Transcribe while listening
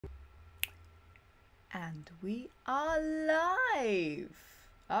And we are live.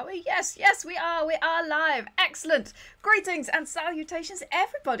 Are we? Yes, yes, we are. We are live. Excellent. Greetings and salutations,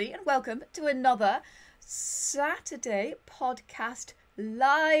 everybody, and welcome to another Saturday podcast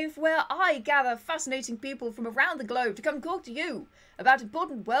live, where I gather fascinating people from around the globe to come talk to you about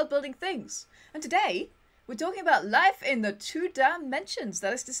important world-building things. And today, we're talking about life in the two dimensions.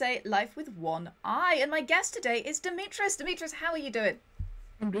 That is to say, life with one eye. And my guest today is Dimitris. Dimitris, how are you doing?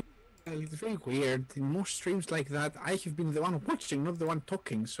 It's very weird. In most streams like that, I have been the one watching, not the one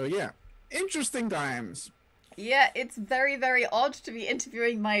talking. So yeah, interesting times. Yeah, it's very, very odd to be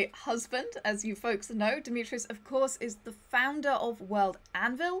interviewing my husband, as you folks know. Dimitris, of course, is the founder of World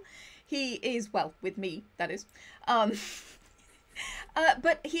Anvil. He is, well, with me, that is. But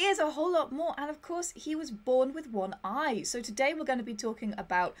he is a whole lot more. And of course, he was born with one eye. So today we're going to be talking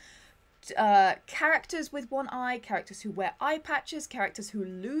about characters with one eye, characters who wear eye patches, characters who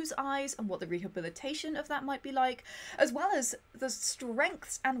lose eyes, and what the rehabilitation of that might be like, as well as the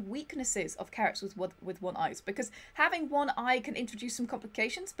strengths and weaknesses of characters with one eye, because having one eye can introduce some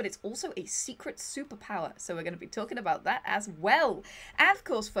complications, but it's also a secret superpower, so we're going to be talking about that as well. And of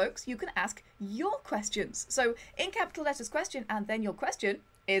course, folks, you can ask your questions, so in capital letters question and then your question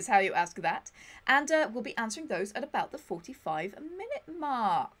is how you ask that, and we'll be answering those at about the 45-minute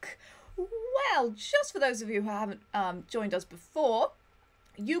mark. Well, just for those of you who haven't joined us before,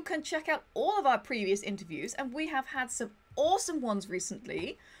 you can check out all of our previous interviews, and we have had some awesome ones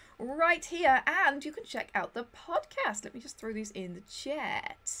recently right here, and you can check out the podcast. Let me just throw these in the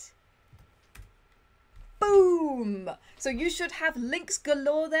chat. Boom! So you should have links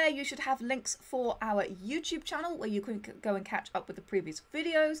galore there. You should have links for our YouTube channel where you can go and catch up with the previous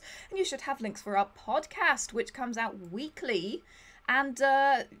videos, and you should have links for our podcast, which comes out weekly. And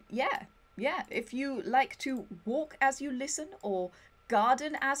yeah, if you like to walk as you listen, or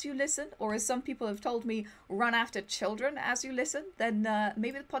garden as you listen, or as some people have told me, run after children as you listen, then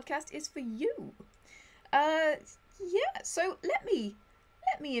maybe the podcast is for you. Yeah, so let me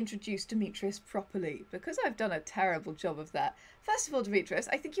introduce Dimitris properly, because I've done a terrible job of that. First of all, Dimitris,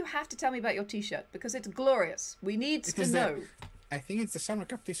 I think you have to tell me about your t-shirt, because it's glorious. We need to know. I think it's the summer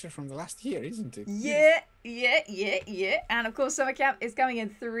camp t-shirt from the last year, isn't it? Yeah. And of course, summer camp is coming in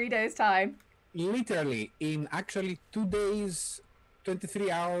 3 days' time. Literally, in actually 2 days,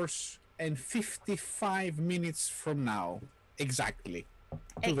 23 hours, and 55 minutes from now. Exactly.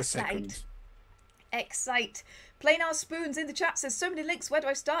 To the second. Excite. Planar Spoons in the chat says, so many links, where do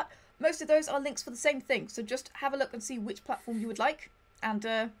I start? Most of those are links for the same thing, so just have a look and see which platform you would like, and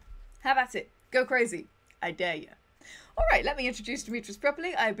have at it. Go crazy. I dare you. All right, let me introduce Dimitris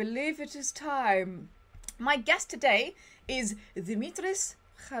properly. I believe it is time. My guest today is Dimitris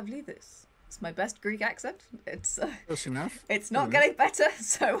Chavlidis. It's my best Greek accent. It's close enough. It's not getting better,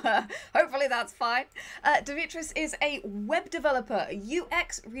 so hopefully that's fine. Dimitris is a web developer, a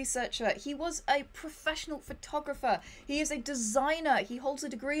UX researcher. He was a professional photographer. He is a designer. He holds a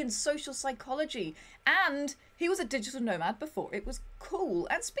degree in social psychology, and he was a digital nomad before it was cool.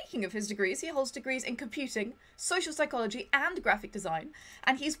 And speaking of his degrees, he holds degrees in computing, social psychology, and graphic design.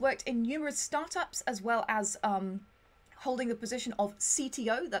 And he's worked in numerous startups, as well as holding the position of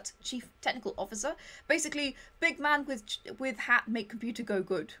CTO, that's Chief Technical Officer. Basically, big man with hat, make computer go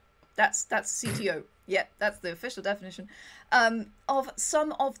good. That's CTO. Yeah, that's the official definition. Of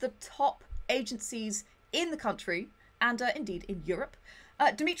some of the top agencies in the country, and indeed in Europe.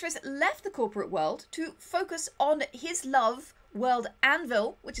 Dimitris left the corporate world to focus on his love, World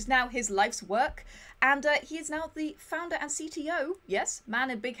Anvil, which is now his life's work. And he is now the founder and CTO, yes, man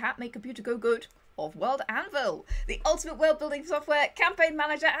in big hat, make computer go good, of World Anvil, the ultimate world building software, campaign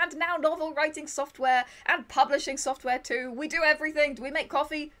manager, and now novel writing software and publishing software too. We do everything. Do we make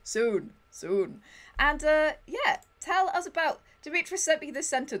coffee? Soon. And yeah, tell us about, Dimitris sent me this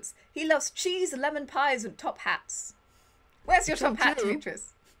sentence. He loves cheese, lemon pies, and top hats. Where's your top hat,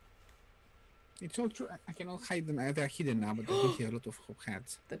 Dimitris? It's all true. I cannot hide them. They're hidden now, but I do have a lot of top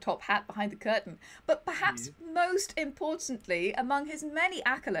hats. The top hat behind the curtain. But perhaps most importantly, among his many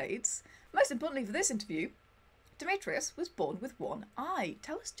accolades, most importantly for this interview, Dimitris was born with one eye.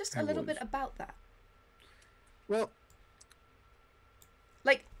 Tell us just a little bit about that. Well,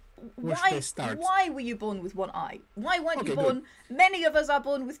 like, why were you born with one eye? Why weren't you born? Good. Many of us are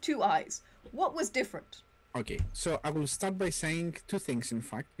born with two eyes. What was different? Okay, so I will start by saying two things, in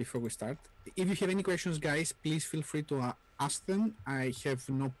fact, before we start. If you have any questions, guys, please feel free to ask them. I have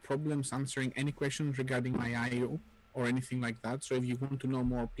no problems answering any questions regarding my IO or anything like that. So if you want to know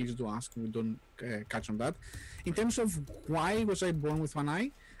more, please do ask. We don't catch on that. In terms of why was I born with one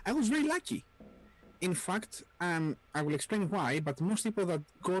eye, I was very lucky. In fact, I will explain why, but most people that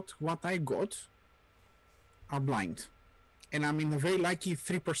got what I got are blind. And I'm in the very lucky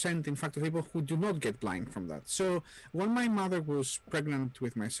 3%, in fact, of people who do not get blind from that. So when my mother was pregnant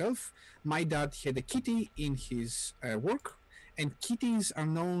with myself, my dad had a kitty in his work, and kitties are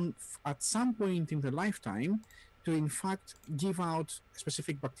known at some point in their lifetime to, in fact, give out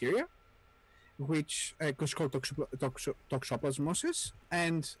specific bacteria, which is called toxoplasmosis,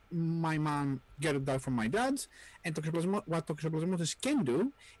 and my mom got that from my dad. And what toxoplasmosis can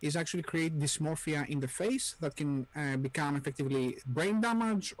do is actually create dysmorphia in the face that can become effectively brain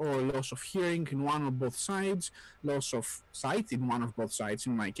damage or loss of hearing in one or both sides, loss of sight in one of both sides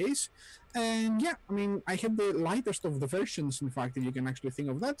in my case. And yeah, I mean, I had the lightest of the versions, in fact, if you can actually think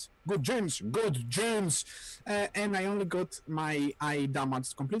of that. Good germs. And I only got my eye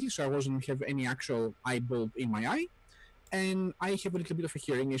damaged completely, so I wasn't have any actual eye bulb in my eye. And I have a little bit of a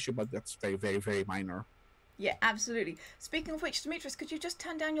hearing issue, but that's very, very, very minor. Yeah, absolutely. Speaking of which, Dimitris, could you just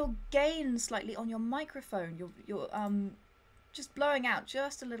turn down your gain slightly on your microphone? You're just blowing out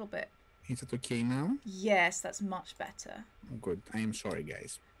just a little bit. Is it okay now? Yes, that's much better. Good. I am sorry,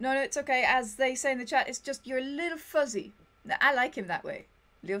 guys. No, it's okay. As they say in the chat, it's just you're a little fuzzy. I like him that way.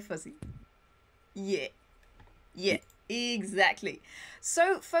 Little fuzzy. Yeah. Yeah, exactly.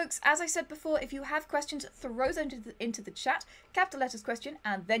 So, folks, as I said before, if you have questions, throw them into the chat. Capital letters question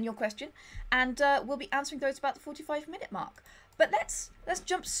and then your question. And we'll be answering those about the 45-minute mark. But let's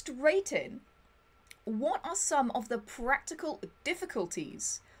jump straight in. What are some of the practical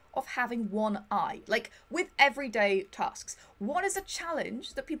difficulties of having one eye, like with everyday tasks? What is a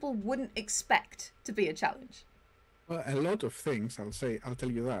challenge that people wouldn't expect to be a challenge? Well, a lot of things, I'll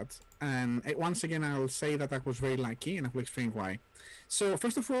tell you that. And once again, I'll say that I was very lucky, and I will explain why. So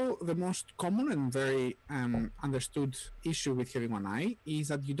first of all, the most common and very understood issue with having one eye is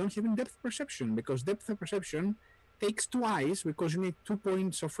that you don't have any depth perception, because depth of perception takes two eyes, because you need 2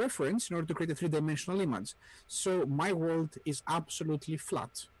 points of reference in order to create a three-dimensional image. So my world is absolutely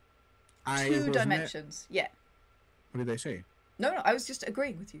flat. Two dimensions, yeah. What did I say? No, I was just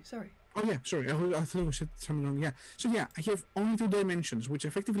agreeing with you, sorry. Oh yeah, sorry, I thought we said something wrong, yeah. So yeah, I have only 2 dimensions, which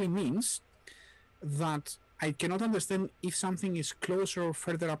effectively means that I cannot understand if something is closer or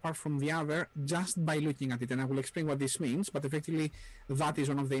further apart from the other just by looking at it, and I will explain what this means, but effectively that is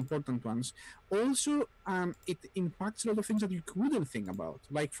one of the important ones. Also, it impacts a lot of things that you wouldn't think about,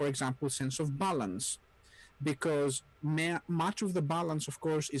 like, for example, sense of balance, because much of the balance, of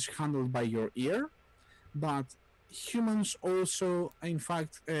course, is handled by your ear, but humans also, in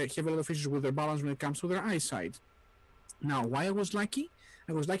fact, have a lot of issues with their balance when it comes to their eyesight. Now, why I was lucky?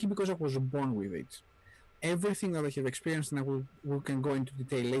 I was lucky because I was born with it. Everything that I have experienced, and we can go into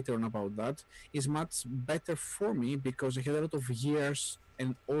detail later on about that, is much better for me because I had a lot of years,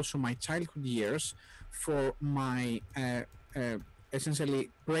 and also my childhood years, for my essentially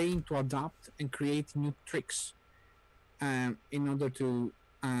brain to adapt and create new tricks in order to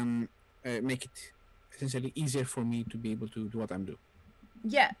make it essentially easier for me to be able to do what I'm doing.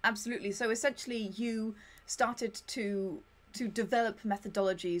 Yeah, absolutely. So essentially you started to develop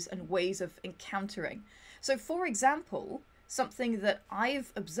methodologies and ways of encountering. So for example, something that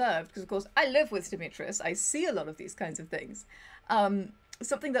I've observed, because of course I live with Dimitris, I see a lot of these kinds of things.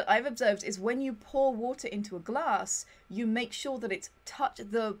 Something that I've observed is when you pour water into a glass, you make sure that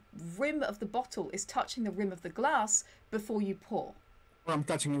the rim of the bottle is touching the rim of the glass before you pour. Well, I'm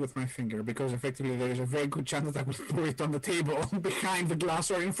touching it with my finger because effectively there is a very good chance that I will pour it on the table behind the glass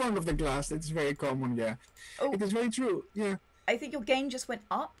or in front of the glass. It's very common, yeah. Oh, it is very true, yeah. I think your gain just went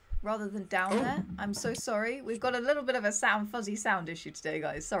up rather than down there. I'm so sorry. We've got a little bit of a fuzzy sound issue today,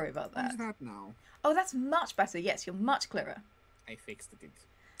 guys. Sorry about that. What's that now? Oh, that's much better. Yes, you're much clearer. I fixed it.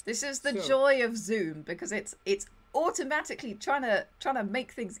 This is the joy of Zoom, because it's automatically trying to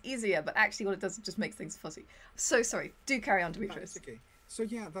make things easier, but actually what it does is just make things fuzzy. So sorry. Do carry on, Dimitris. Okay. So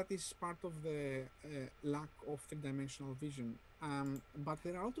yeah, that is part of the lack of three-dimensional vision. But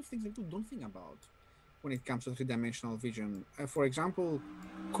there are a lot of things that people don't think about when it comes to three-dimensional vision. For example,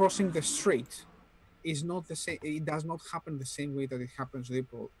 crossing the street is not the same. It does not happen the same way that it happens with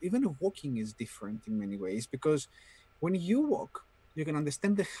people. Even walking is different in many ways, because when you walk, you can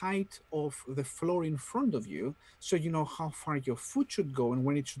understand the height of the floor in front of you, so you know how far your foot should go and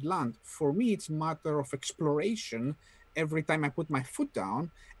when it should land. For me, it's a matter of exploration every time I put my foot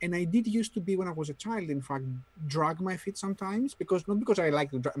down. And I did used to be, when I was a child, in fact, drag my feet sometimes, not because I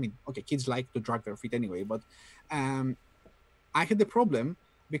like to drag, kids like to drag their feet anyway, but I had the problem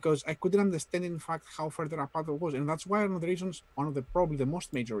because I couldn't understand, in fact, how further apart it was. And that's why probably the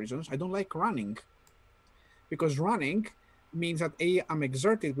most major reasons, I don't like running. Because running means that I'm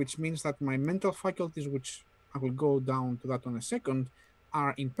exerted, which means that my mental faculties, which I will go down to that in a second,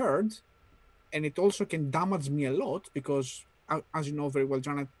 are impaired. And it also can damage me a lot because, as you know very well,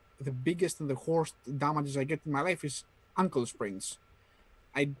 Janet, the biggest and the worst damages I get in my life is ankle sprains.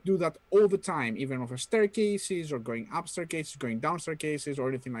 I do that all the time, even over staircases or going up staircases, going down staircases or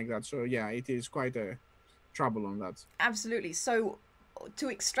anything like that. So yeah, it is quite a trouble on that. Absolutely. So to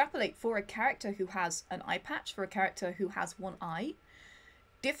extrapolate for a character who has an eye patch, for a character who has one eye,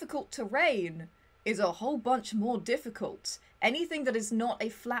 difficult terrain is a whole bunch more difficult. Anything that is not a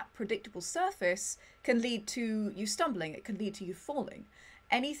flat, predictable surface can lead to you stumbling. It can lead to you falling.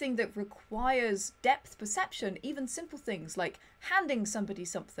 Anything that requires depth perception, even simple things like handing somebody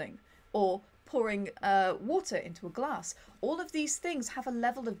something or pouring water into a glass, all of these things have a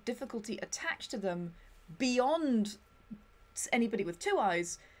level of difficulty attached to them beyond anybody with two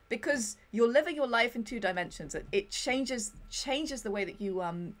eyes, because you're living your life in two dimensions. It changes the way that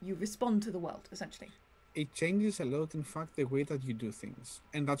you respond to the world, essentially. It changes a lot, in fact, the way that you do things.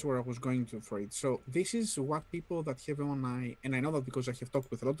 And that's where I was going to for it. So this is what people that have one eye, and I know that because I have talked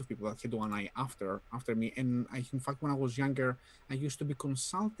with a lot of people that had one eye after me. And in fact, when I was younger, I used to be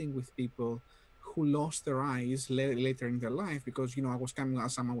consulting with people who lost their eyes later in their life because, I was coming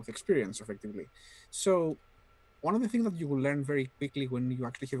as someone with experience, effectively. So one of the things that you will learn very quickly when you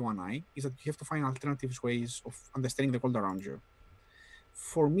actually have one eye is that you have to find alternative ways of understanding the world around you.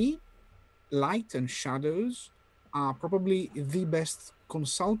 For me, light and shadows are probably the best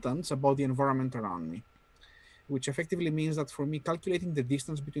consultants about the environment around me, which effectively means that for me, calculating the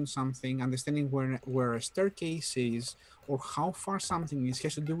distance between something, understanding where a staircase is or how far something is,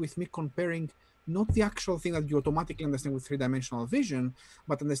 has to do with me comparing not the actual thing that you automatically understand with three-dimensional vision,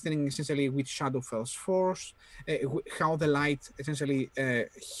 but understanding essentially which shadow falls first, how the light essentially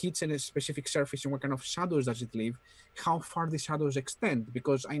hits in a specific surface and what kind of shadows does it leave, how far the shadows extend.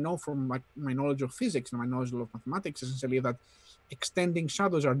 Because I know from my knowledge of physics and my knowledge of mathematics, essentially, that extending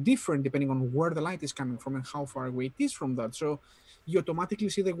shadows are different depending on where the light is coming from and how far away it is from that. So you automatically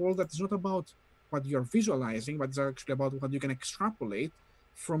see the world that is not about what you're visualizing, but it's actually about what you can extrapolate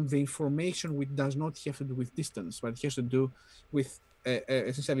from the information, which does not have to do with distance, but it has to do with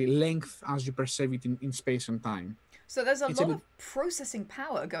essentially length as you perceive it in space and time. So there's a lot of processing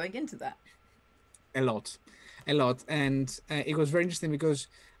power going into that. A lot. And it was very interesting because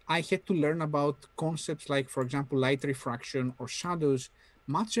I had to learn about concepts like, for example, light refraction or shadows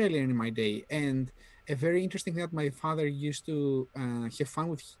much earlier in my day. And a very interesting thing that my father used to have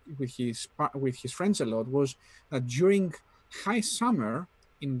fun with his friends a lot was that during high summer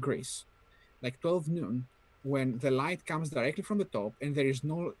in Greece, like 12 noon, when the light comes directly from the top and there is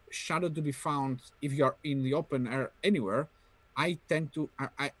no shadow to be found if you're in the open air anywhere, I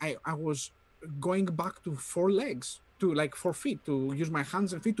was going back to 4 feet to use my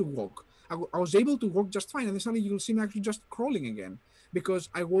hands and feet to walk. I was able to walk just fine, and then suddenly you'll see me actually just crawling again because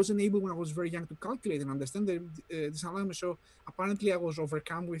I wasn't able when I was very young to calculate and understand this alignment. So apparently I was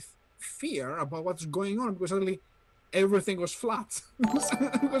overcome with fear about what's going on because suddenly everything was flat.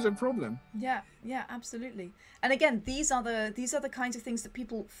 It was a problem. Yeah, absolutely. And again, these are the kinds of things that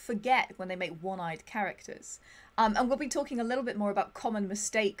people forget when they make one-eyed characters. And we'll be talking a little bit more about common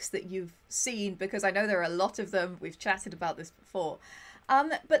mistakes that you've seen, because I know there are a lot of them. We've chatted about this before.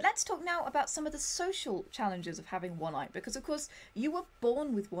 But let's talk now about some of the social challenges of having one eye, because of course you were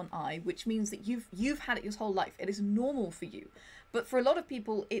born with one eye, which means that you've had it your whole life. It is normal for you. But for a lot of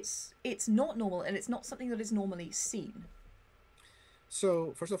people, it's not normal, and it's not something that is normally seen.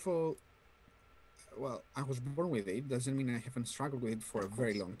 So, first of all, well, I was born with it. Doesn't mean I haven't struggled with it for a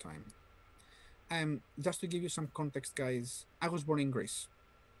very long time. Just to give you some context, guys, I was born in Greece.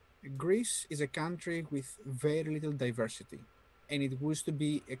 Greece is a country with very little diversity. And it used to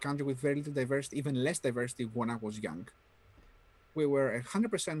be a country with very little diversity, even less diversity when I was young. We were a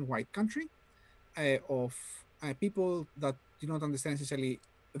 100% white country of people that do not understand essentially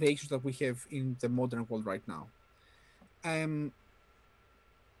the issues that we have in the modern world right now. In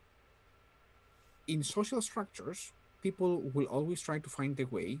social structures, people will always try to find a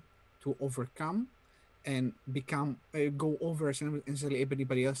way to overcome and go over essentially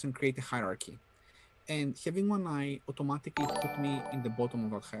everybody else and create a hierarchy. And having one eye automatically put me in the bottom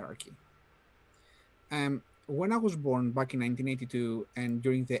of that hierarchy. When I was born back in 1982 and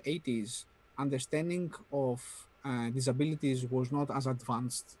during the 80s, understanding of disabilities was not as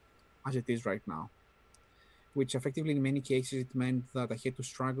advanced as it is right now, which effectively in many cases it meant that I had to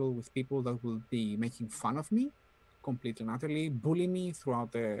struggle with people that will be making fun of me completely and utterly, bully me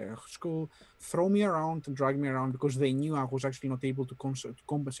throughout the school, throw me around and drag me around because they knew I was actually not able to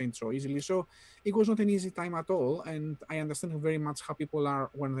compensate so easily. So it was not an easy time at all. And I understand very much how people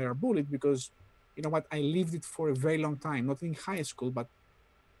are when they are bullied, because you know what, I lived it for a very long time, not in high school, but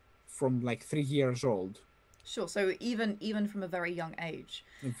from like 3 years old. Sure. So even from a very young age.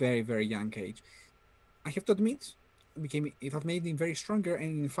 A very, very young age. I have to admit, it had made me very stronger.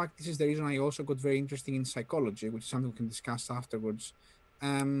 And in fact, this is the reason I also got very interested in psychology, which is something we can discuss afterwards.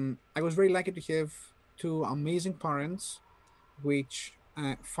 I was very lucky to have two amazing parents, which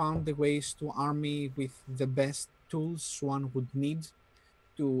found the ways to arm me with the best tools one would need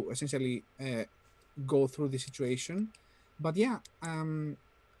to essentially go through the situation. But yeah,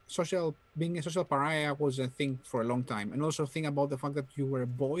 being a social pariah was a thing for a long time. And also think about the fact that you were a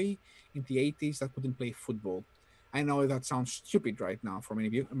boy in the 80s that couldn't play football. I know that sounds stupid right now for many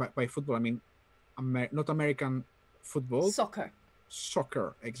of you. By football, I mean not American football.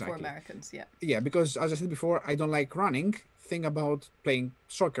 Soccer, exactly. For Americans, yeah. Yeah, because as I said before, I don't like running. Think about playing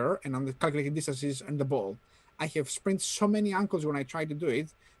soccer and I'm calculating distances and the ball. I have sprained so many ankles when I tried to do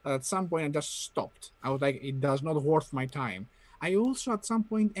it that at some point I just stopped. I was like, it does not worth my time. I also at some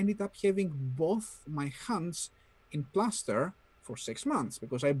point ended up having both my hands in plaster for 6 months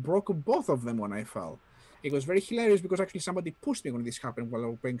because I broke both of them when I fell. It was very hilarious because actually somebody pushed me when this happened while I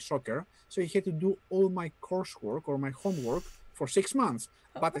was playing soccer. So I had to do all my coursework or my homework for 6 months.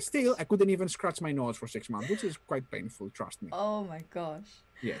 But still, I couldn't even scratch my nose for 6 months, which is quite painful, trust me. Oh my gosh.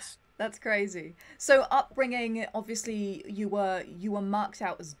 Yes. That's crazy. So upbringing, obviously you were marked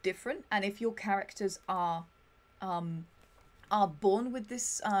out as different, and if your characters are born with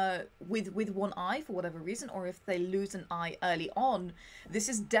this with one eye for whatever reason, or if they lose an eye early on, this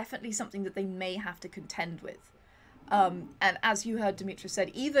is definitely something that they may have to contend with. And as you heard Dimitris said,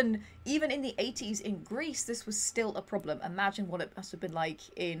 even in the 80s in Greece, this was still a problem. Imagine what it must have been like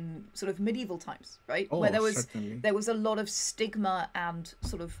in sort of medieval times, right? Oh, where certainly. there was a lot of stigma and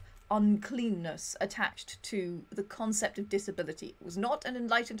sort of uncleanness attached to the concept of disability. It was not an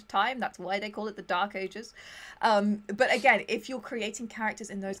enlightened time. That's why they call it the Dark Ages. But again, if you're creating characters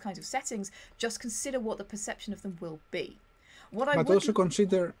in those kinds of settings, just consider what the perception of them will be. Also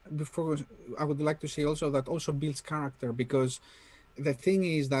consider, before I would like to say also that also builds character, because the thing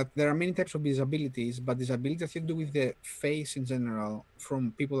is that there are many types of disabilities, but disabilities that have to do with the face in general,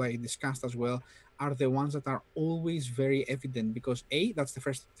 from people I discussed as well, are the ones that are always very evident, because that's the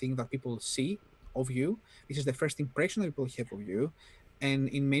first thing that people see of you. This is the first impression that people have of you. And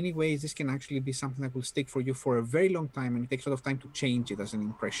in many ways, this can actually be something that will stick for you for a very long time, and it takes a lot of time to change it as an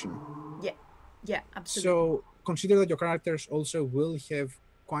impression. Yeah, absolutely. So consider that your characters also will have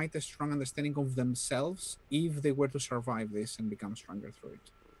quite a strong understanding of themselves if they were to survive this and become stronger through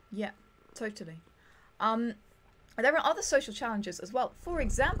it. Yeah, totally. There are other social challenges as well. For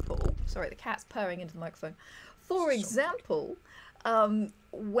example, sorry, the cat's purring into the microphone. For example,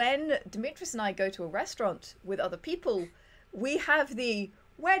 when Dimitris and I go to a restaurant with other people, we have the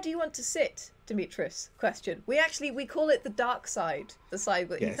 "where do you want to sit, Dimitris?" question. We call it the dark side, the side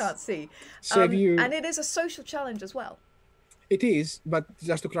that you can't see. So and it is a social challenge as well. It is, but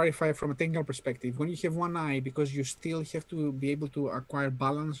just to clarify from a technical perspective, when you have one eye, because you still have to be able to acquire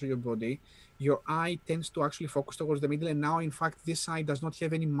balance of your body, your eye tends to actually focus towards the middle. And now, in fact, this eye does not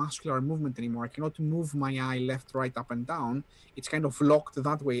have any muscular movement anymore. I cannot move my eye left, right, up, and down. It's kind of locked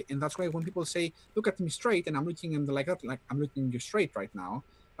that way. And that's why when people say, "Look at me straight," and I'm looking at them like that, like I'm looking at you straight right now,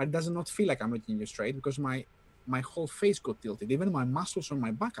 but it does not feel like I'm looking at you straight because my whole face got tilted. Even my muscles on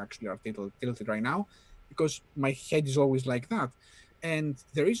my back actually are tilted right now, because my head is always like that. And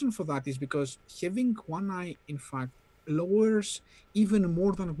the reason for that is because having one eye, in fact, lowers even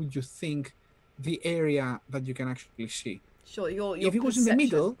more than would you think the area that you can actually see. Sure, your if it was in the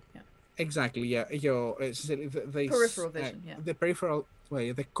middle, yeah. Exactly, yeah, your peripheral vision, yeah. The peripheral,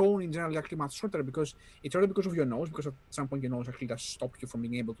 the cone in general is actually much shorter because it's only because of your nose, because at some point your nose actually does stop you from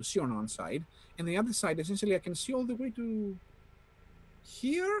being able to see on one side, and the other side, essentially, I can see all the way to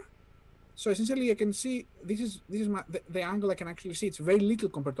here. So essentially, I can see this is the angle I can actually see. It's very little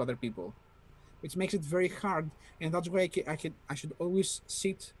compared to other people, which makes it very hard. And that's why I should always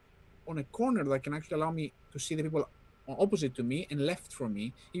sit on a corner that can actually allow me to see the people opposite to me and left from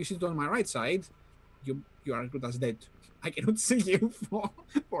me. If you sit on my right side, you are as good as dead. I cannot see you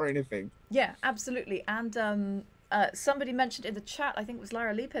for anything. Yeah, absolutely. And somebody mentioned in the chat, I think it was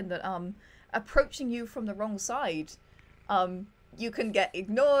Lara Lipin, that approaching you from the wrong side, you can get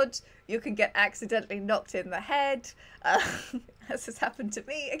ignored, you can get accidentally knocked in the head, as has happened to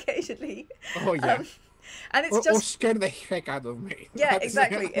me occasionally. Oh, yeah. And it's or scare the heck out of me. Yeah,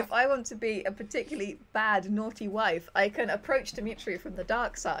 exactly. If I want to be a particularly bad, naughty wife, I can approach Dimitri from the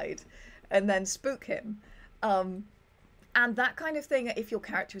dark side and then spook him. And that kind of thing, if your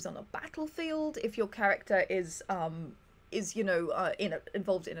character is on a battlefield, if your character is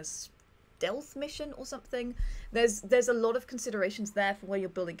involved in a stealth mission or something. There's a lot of considerations there for where you're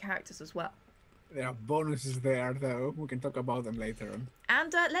building characters as well. There are bonuses there, though. We can talk about them later on.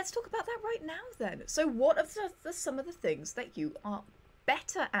 And let's talk about that right now, then. So what are some of the things that you are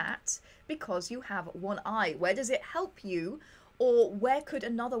better at because you have one eye? Where does it help you? Or where could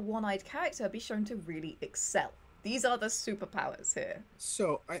another one-eyed character be shown to really excel? These are the superpowers here.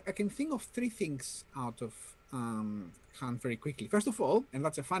 So I can think of 3 things out of hand very quickly. First of all, and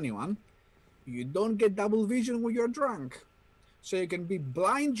that's a funny one, you don't get double vision when you're drunk. So you can be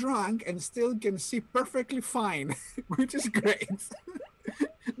blind drunk and still can see perfectly fine, which is great.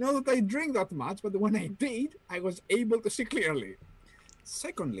 Not that I drink that much, but when I did, I was able to see clearly.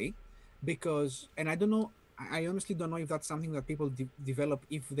 Secondly, because, and I don't know, I honestly don't know if that's something that people develop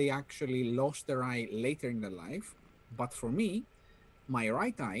if they actually lost their eye later in their life. But for me, my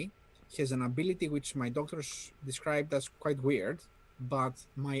right eye has an ability which my doctors described as quite weird, but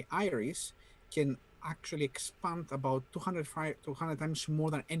my iris can actually expand about 200 times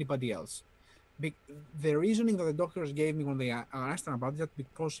more than anybody else. The reasoning that the doctors gave me when they asked them about that,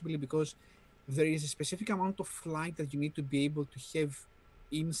 possibly because there is a specific amount of light that you need to be able to have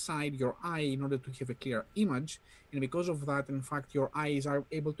inside your eye in order to have a clear image, and because of that, in fact, your eyes are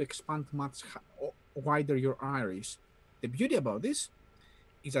able to expand much wider your iris. The beauty about this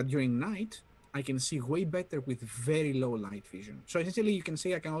is that during night I can see way better with very low light vision. So essentially, you can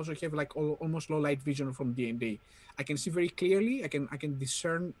say I can also have like almost low light vision from D&D. I can see very clearly. I can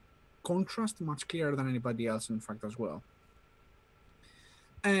discern contrast much clearer than anybody else, in fact, as well.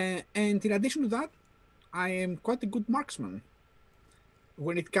 And in addition to that, I am quite a good marksman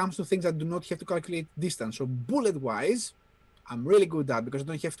when it comes to things that do not have to calculate distance. So bullet-wise, I'm really good at, because I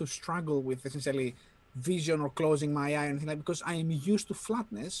don't have to struggle with essentially vision or closing my eye or anything like that, because I am used to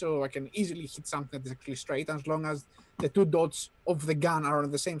flatness, so I can easily hit something that is actually straight. As long as the 2 dots of the gun are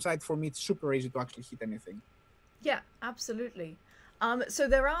on the same side, for me it's super easy to actually hit anything. Yeah, absolutely. So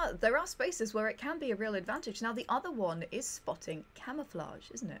there are spaces where it can be a real advantage. Now the other one is spotting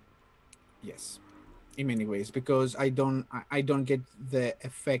camouflage, isn't it? Yes, in many ways, because I don't get the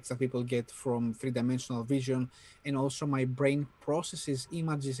effects that people get from 3-dimensional vision, and also my brain processes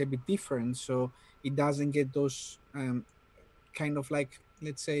images a bit different, so it doesn't get those kind of like,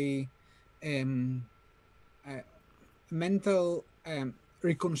 let's say, mental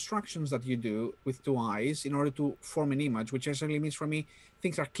reconstructions that you do with 2 eyes in order to form an image, which essentially means for me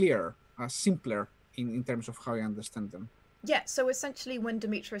things are clearer, simpler in terms of how I understand them. Yeah, so essentially when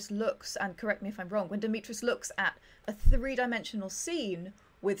Dimitris looks, and correct me if I'm wrong, when Dimitris looks at a 3-dimensional scene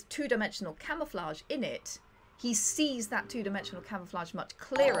with 2-dimensional camouflage in it, he sees that 2-dimensional camouflage much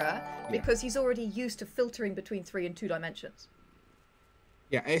clearer because he's already used to filtering between 3 and 2 dimensions.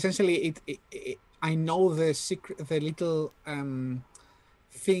 Yeah, essentially, I know the secret, the little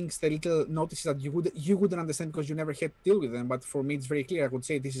things, the little notices that you wouldn't understand because you never had to deal with them. But for me, it's very clear. I would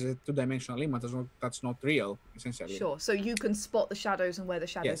say this is a 2-dimensional image. That's not real, essentially. Sure. So you can spot the shadows and where the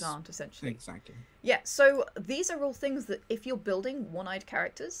shadows aren't, essentially. Exactly. Yeah. So these are all things that if you're building one-eyed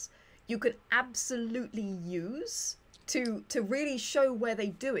characters, you could absolutely use to really show where they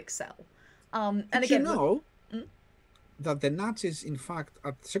do excel. And Did again, you know that the Nazis, in fact,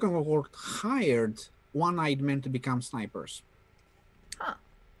 at the Second World War, hired one-eyed men to become snipers? Huh.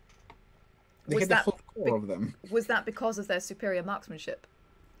 They had a whole corps of them. Was that because of their superior marksmanship?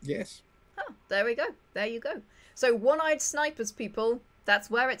 Yes. Oh, there we go. There you go. So one-eyed snipers, people, that's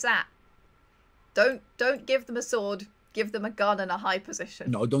where it's at. Don't give them a sword. Give them a gun and a high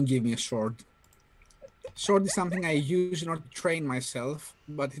position. No, don't give me a sword. Sword is something I use in order to train myself,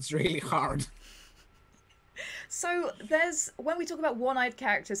 but it's really hard. So when we talk about one-eyed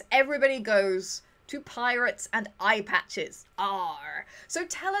characters, everybody goes to pirates and eye patches. Arr. So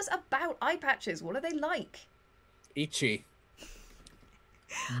tell us about eye patches. What are they like? Itchy.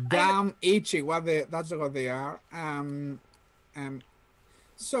 Damn itchy. That's what they are.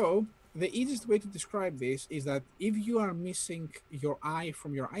 So the easiest way to describe this is that if you are missing your eye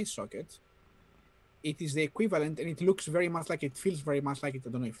from your eye socket, it is the equivalent, and it looks very much like, it feels very much like it. I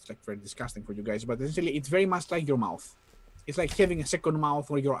don't know if it's like very disgusting for you guys, but essentially it's very much like your mouth. It's like having a second mouth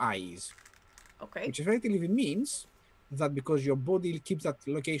where your eye is. Okay. Which effectively means that because your body keeps that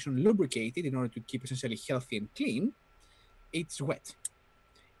location lubricated in order to keep essentially healthy and clean, it's wet.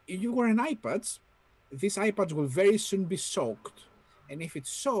 If you wear an iPad, these iPads will very soon be soaked. And if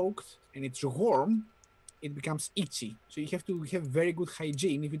it's soaked and it's warm, it becomes itchy. So you have to have very good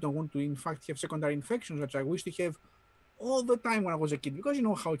hygiene if you don't want to, in fact, have secondary infections, which I used to have all the time when I was a kid, because you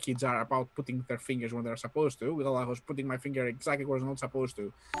know how kids are about putting their fingers when they're supposed to. Well, I was putting my finger exactly where I was not supposed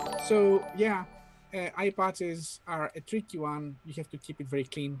to. So, yeah, eye patches are a tricky one. You have to keep it very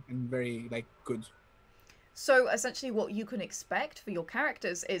clean and very like good. So essentially what you can expect for your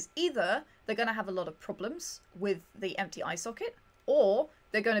characters is either they're going to have a lot of problems with the empty eye socket, or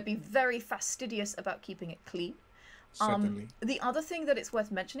they're going to be very fastidious about keeping it clean. Certainly. The other thing that it's worth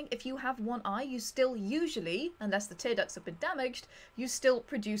mentioning, if you have one eye, you still usually, unless the tear ducts have been damaged, you still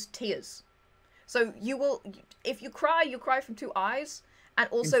produce tears. So you will, if you cry from two eyes, and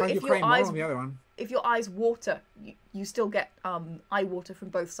also In fact, if you your cry more eyes, on the other one. if your eyes water, you still get eye water from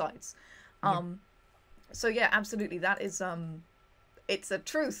both sides. So yeah, absolutely, that is it's a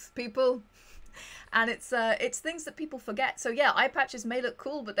truth, people. And it's things that people forget. So yeah, eye patches may look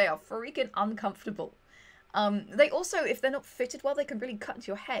cool, but they are freaking uncomfortable. They also, if they're not fitted well, they can really cut into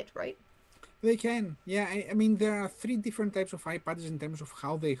your head, right? They can. Yeah, I mean, there are 3 different types of eye patches in terms of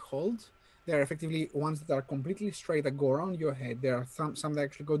how they hold. There are effectively ones that are completely straight that go around your head. There are some that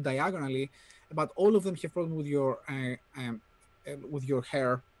actually go diagonally, but all of them have problems with your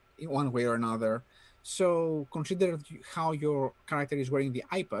hair in one way or another. So consider how your character is wearing the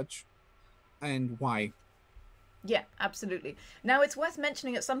eye patch and why. Yeah, absolutely. Now, it's worth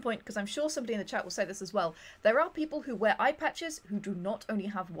mentioning at some point, because I'm sure somebody in the chat will say this as well, there are people who wear eye patches who do not only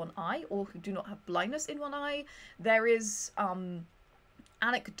have one eye, or who do not have blindness in one eye. There is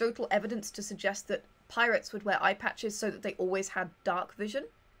anecdotal evidence to suggest that pirates would wear eye patches so that they always had dark vision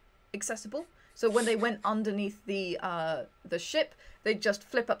accessible. So when they went underneath the ship, they'd just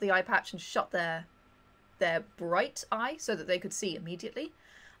flip up the eye patch and shut their bright eye so that they could see immediately.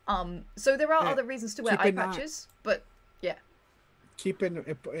 So there are other reasons to wear eye patches, but yeah. Keep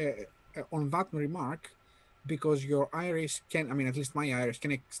on that remark, because your iris can, I mean, at least my iris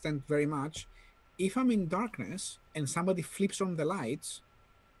can extend very much. If I'm in darkness and somebody flips on the lights,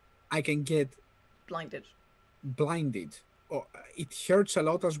 I can get blinded. Or it hurts a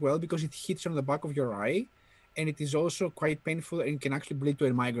lot as well because it hits on the back of your eye, and it is also quite painful and can actually lead to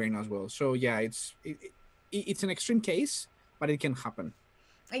a migraine as well. So yeah, it's an extreme case, but it can happen.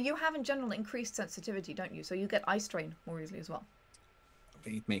 And you have in general increased sensitivity, don't you? So you get eye strain more easily as well.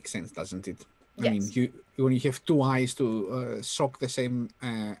 It makes sense, doesn't it? Yes. I mean, when you have 2 eyes to soak the same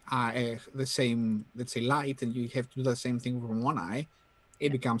let's say light, and you have to do the same thing from one eye,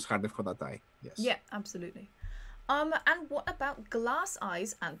 it becomes harder for that eye. Yes. Yeah, absolutely. And what about glass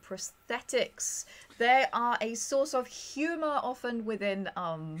eyes and prosthetics? They are a source of humor often within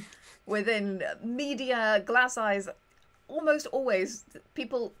media. Glass eyes, almost always,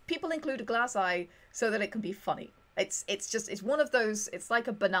 people include a glass eye so that it can be funny. It's one of those. It's like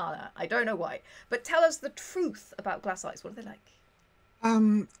a banana. I don't know why. But tell us the truth about glass eyes. What are they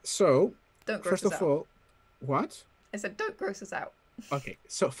like? So don't gross first us of out. all, what? I said don't gross us out. Okay.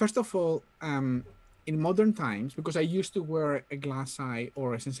 So first of all, in modern times, because I used to wear a glass eye,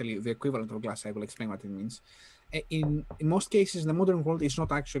 or essentially the equivalent of a glass eye, I will explain what it means. In most cases, the modern world is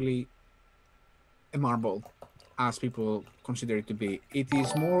not actually a marble, as people consider it to be. It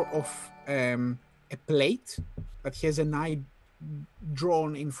is more of a plate that has an eye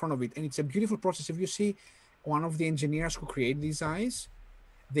drawn in front of it, and it's a beautiful process. If you see one of the engineers who create these eyes,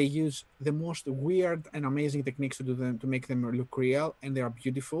 they use the most weird and amazing techniques to do them, to make them look real, and they are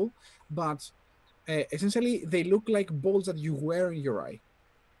beautiful. But essentially, they look like balls that you wear in your eye,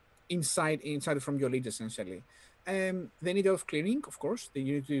 inside from your lids, essentially. They need a lot of cleaning, of course.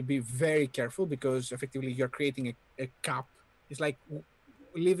 You need to be very careful because effectively you're creating a cup. It's like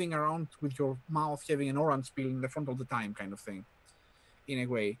living around with your mouth having an orange peel in the front all the time, kind of thing, in a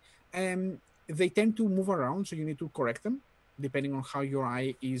way. They tend to move around, so you need to correct them depending on how your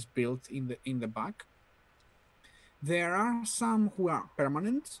eye is built in the back. There are some who are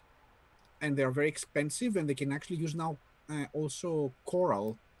permanent, and they are very expensive, and they can actually use now also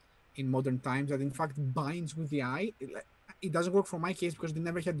coral in modern times that in fact binds with the eye. It doesn't work for my case because they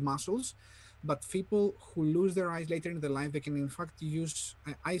never had muscles, but people who lose their eyes later in their life, they can in fact use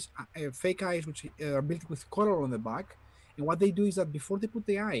fake eyes which are built with coral on the back. And what they do is that before they put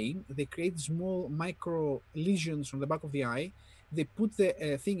the eye in, they create small micro lesions on the back of the eye. They put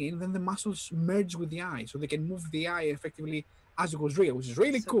the thing in, then the muscles merge with the eye, so they can move the eye effectively as it was real, which is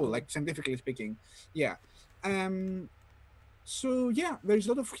really cool, like scientifically speaking. Yeah. So yeah, there is a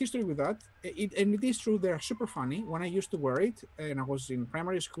lot of history with that. And it is true, they're super funny. When I used to wear it, and I was in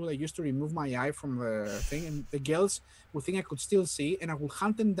primary school, I used to remove my eye from the thing, and the girls would think I could still see, and I would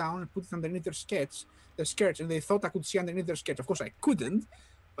hunt them down and put it underneath their skirts, and they thought I could see underneath their skirts. Of course, I couldn't,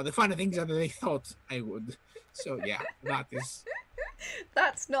 but the funny thing is that they thought I would. So yeah, that is...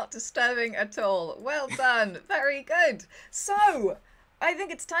 That's not disturbing at all. Well done. Very good. So, I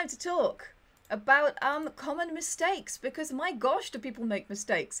think it's time to talk about common mistakes, because my gosh, do people make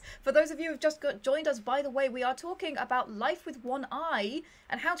mistakes. For those of you who've just joined us, by the way, we are talking about life with one eye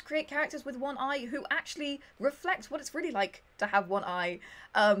and how to create characters with one eye who actually reflect what it's really like to have one eye.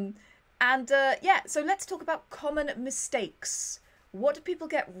 Yeah, so let's talk about common mistakes. What do people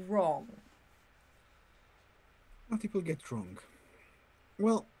get wrong? What people get wrong?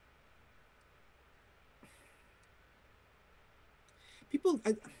 Well,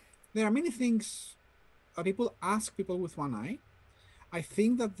 there are many things people ask people with one eye. I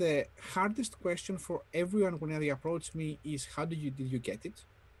think that the hardest question for everyone when they approach me is, how did you get it?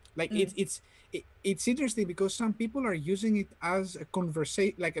 Like it's interesting because some people are using it as a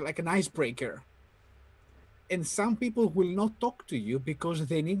conversation, like an icebreaker. And some people will not talk to you because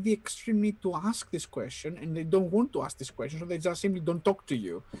they need the extreme need to ask this question and they don't want to ask this question, so they just simply don't talk to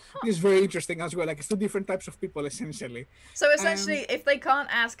you. It's very interesting as well. Like, it's two different types of people, essentially. So essentially, if they can't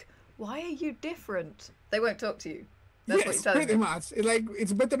ask, why are you different? They won't talk to you. That's yes, what you're telling pretty me. much. Like,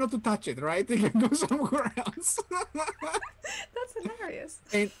 it's better not to touch it, right? You can go somewhere else. That's hilarious.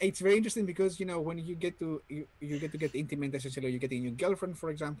 And it's very interesting because, you know, when you get to get intimate, essentially, you're getting your girlfriend, for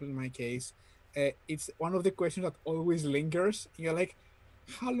example, in my case. It's one of the questions that always lingers. You're like,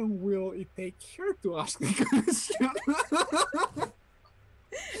 how long will it take her to ask the question?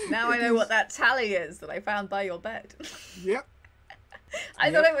 Now I know what that tally is that I found by your bed. Yep.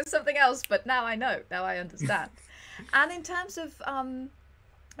 I thought it was something else, but now I know. Now I understand. And in terms of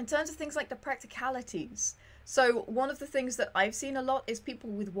things like the practicalities, so one of the things that I've seen a lot is people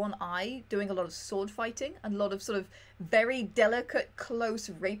with one eye doing a lot of sword fighting and a lot of sort of very delicate, close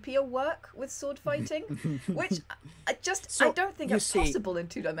rapier work with sword fighting, which I don't think is possible in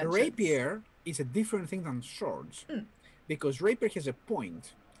 2 dimensions. Rapier is a different thing than swords because rapier has a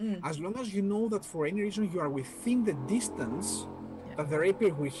point. As long as you know that for any reason you are within the distance that the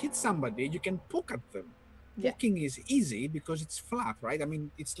rapier will hit somebody, you can poke at them. Poking is easy because it's flat, right? I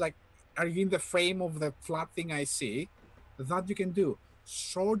mean, it's like, are you in the frame of the flat thing I see? That you can do.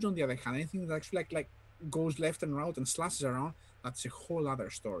 Swords, on the other hand, anything that actually like goes left and right and slashes around, that's a whole other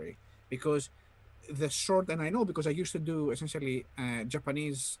story. Because the sword, and I know because I used to do essentially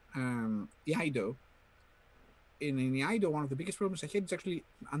Japanese Iaido. In Iaido, one of the biggest problems I had is actually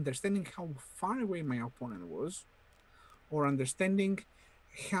understanding how far away my opponent was, or understanding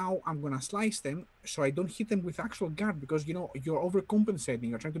how I'm gonna slice them so I don't hit them with actual guard, because you know you're overcompensating,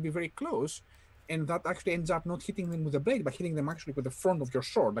 you're trying to be very close, and that actually ends up not hitting them with the blade but hitting them actually with the front of your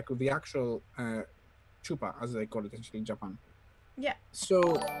sword, like with the actual chupa, as they call it essentially in Japan. So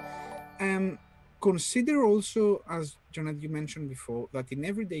consider also, as Janet, you mentioned before, that in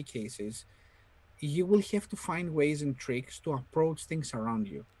everyday cases you will have to find ways and tricks to approach things around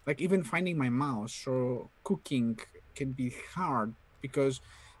you. Like even finding my mouse or cooking can be hard because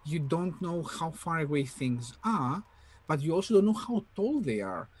you don't know how far away things are, but you also don't know how tall they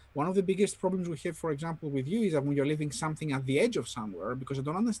are. One of the biggest problems we have, for example, with you is that when you're leaving something at the edge of somewhere, because I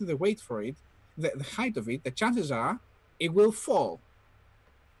don't understand the weight for it, the height of it, the chances are it will fall.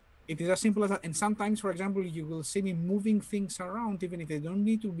 It is as simple as that. And sometimes, for example, you will see me moving things around, even if they don't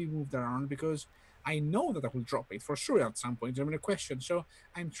need to be moved around, because I know that I will drop it for sure at some point. There's a question. So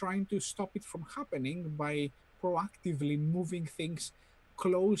I'm trying to stop it from happening by proactively moving things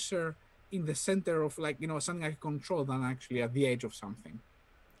closer in the center of, like, you know, something I can control than actually at the edge of something.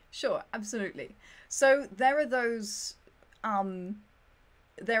 Sure, absolutely. So there are those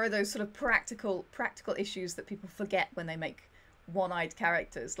sort of practical issues that people forget when they make one-eyed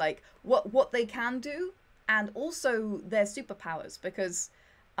characters, like what they can do, and also their superpowers, because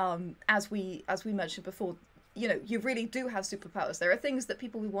as we mentioned before, you know, you really do have superpowers. There are things that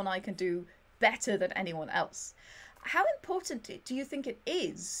people with one eye can do better than anyone else. How important do you think it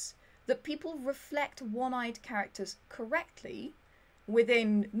is that people reflect one-eyed characters correctly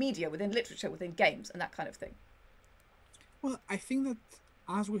within media, within literature, within games, and that kind of thing? Well, I think that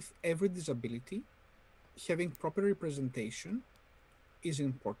as with every disability, having proper representation is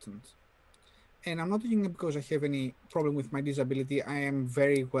important. And I'm not doing it because I have any problem with my disability. I am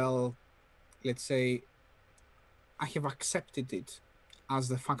very well, let's say, I have accepted it as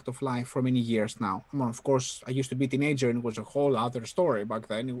the fact of life for many years now. I mean, of course, I used to be a teenager and it was a whole other story back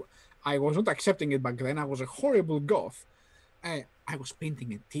then. I was not accepting it back then. I was a horrible goth. I was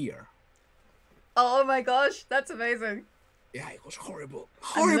painting a tear. Oh my gosh, that's amazing. Yeah, it was horrible.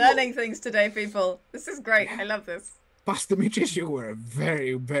 I'm learning things today, people. This is great. I love this. Past Dimitris, you were a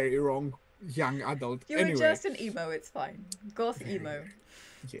very, very wrong young adult. You were just an emo, it's fine. Goth emo.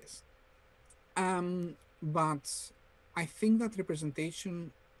 Yes. But I think that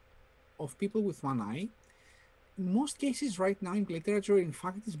representation of people with one eye, most cases right now in literature, in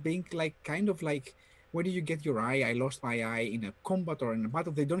fact, is being like kind of like, where did you get your eye? I lost my eye in a combat or in a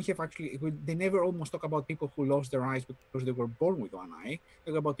battle. They don't have actually, they never almost talk about people who lost their eyes because they were born with one eye.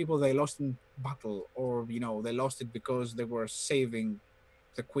 They talk about people they lost in battle, or, you know, they lost it because they were saving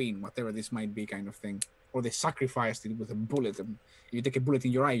the queen, whatever this might be, kind of thing. Or they sacrificed it with a bullet. And if you take a bullet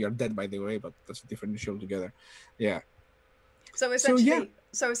in your eye, you're dead, by the way, but that's a different issue altogether. Yeah. So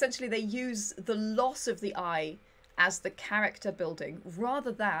essentially, they use the loss of the eye as the character building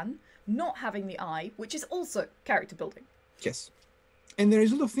rather than not having the eye, which is also character building. Yes. And there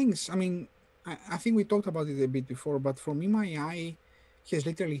is a lot of things. I mean, I think we talked about it a bit before, but for me, my eye has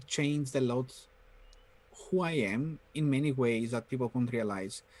literally changed a lot who I am in many ways that people can't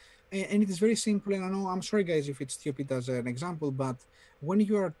realize. And it is very simple. And I know, I'm sorry, guys, if it's stupid as an example, but when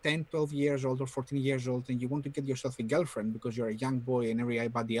you are 10, 12 years old or 14 years old and you want to get yourself a girlfriend because you're a young boy and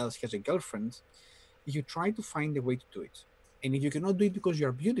everybody else has a girlfriend, you try to find a way to do it. And if you cannot do it because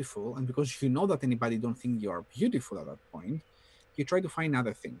you're beautiful and because you know that anybody don't think you are beautiful at that point, you try to find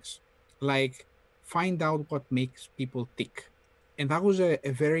other things, like find out what makes people tick. And that was a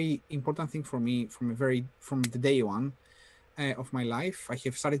very important thing for me from the day one of my life. I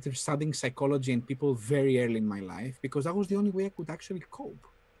have started studying psychology and people very early in my life because that was the only way I could actually cope.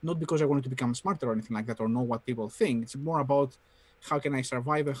 Not because I wanted to become smarter or anything like that or know what people think. It's more about how can I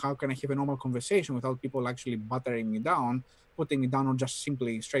survive and how can I have a normal conversation without people actually buttering me down, putting me down, or just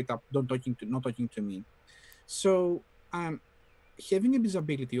simply straight up not talking to me. So having a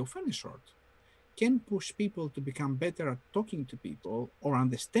disability of any sort can push people to become better at talking to people or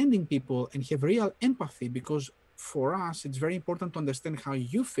understanding people and have real empathy, because for us, it's very important to understand how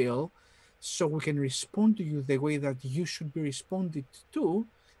you feel so we can respond to you the way that you should be responded to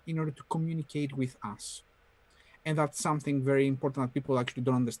in order to communicate with us. And that's something very important that people actually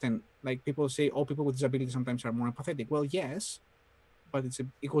don't understand. Like people say, oh, people with disabilities sometimes are more empathetic. Well, yes, but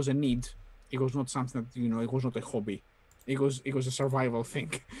it was a need. It was not something that, it was not a hobby. It was a survival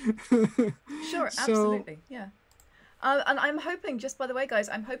thing. Sure, absolutely, yeah. And I'm hoping, just by the way, guys,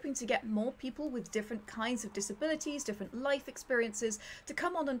 I'm hoping to get more people with different kinds of disabilities, different life experiences to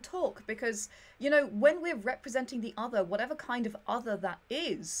come on and talk, because, when we're representing the other, whatever kind of other that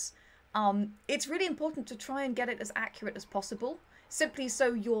is, it's really important to try and get it as accurate as possible, simply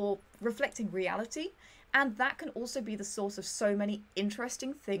so you're reflecting reality. And that can also be the source of so many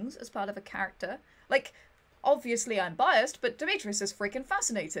interesting things as part of a character. Like, obviously I'm biased, but Dimitris is freaking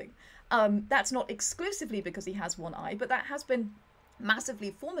fascinating. That's not exclusively because he has one eye, but that has been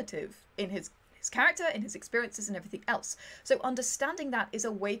massively formative in his character, in his experiences and everything else. So understanding that is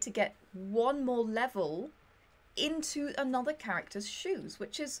a way to get one more level into another character's shoes,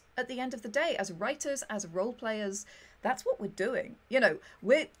 which is, at the end of the day, as writers, as role players, that's what we're doing.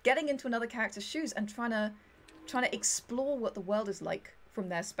 We're getting into another character's shoes and trying to explore what the world is like from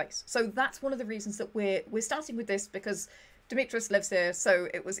their space. So that's one of the reasons that we're starting with this, because Dimitris lives here, so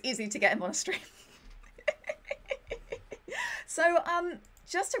it was easy to get him on a stream. So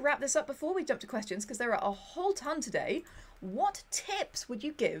just to wrap this up before we jump to questions, because there are a whole ton today, what tips would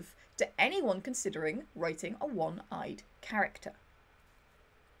you give to anyone considering writing a one-eyed character?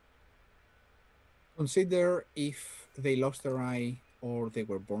 Consider if they lost their eye or they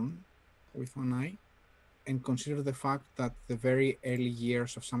were born with one eye, and consider the fact that the very early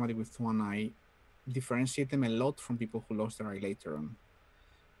years of somebody with one eye differentiate them a lot from people who lost their eye later on.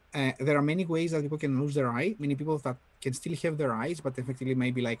 There are many ways that people can lose their eye. Many people that can still have their eyes, but effectively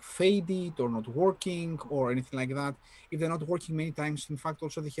maybe like faded or not working or anything like that. If they're not working many times, in fact,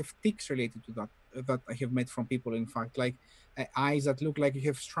 also they have tics related to that I have met from people, in fact, like eyes that look like you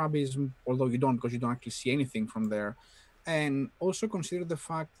have strabism, although you don't, because you don't actually see anything from there. And also consider the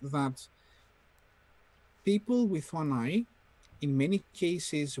fact that people with one eye, in many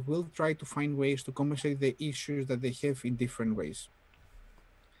cases, will try to find ways to compensate the issues that they have in different ways.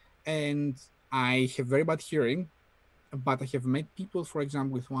 And I have very bad hearing, but I have met people, for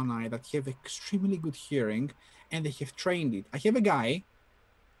example, with one eye that have extremely good hearing, and they have trained it. I have a guy,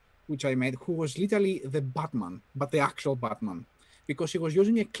 which I met, who was literally the Batman, but the actual Batman, because he was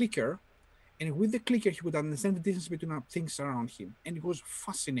using a clicker, and with the clicker, he would understand the distance between things around him, and it was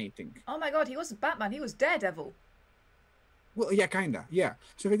fascinating. Oh my god, he wasn't Batman, he was Daredevil. Well, yeah, kinda, yeah.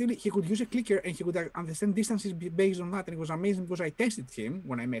 So effectively, he could use a clicker and he could understand distances based on that, and it was amazing because I tested him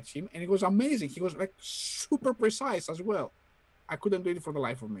when I met him, and it was amazing. He was like super precise as well. I couldn't do it for the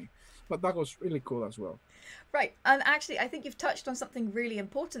life of me, but that was really cool as well. Right, and actually, I think you've touched on something really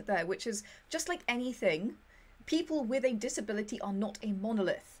important there, which is just like anything, people with a disability are not a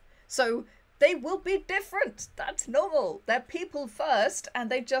monolith. So They will be different. That's normal. They're people first, and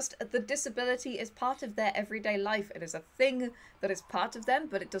the disability is part of their everyday life. It is a thing that is part of them,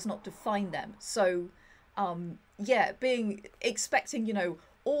 but it does not define them. So, yeah, expecting,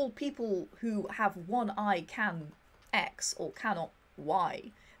 all people who have one eye can X or cannot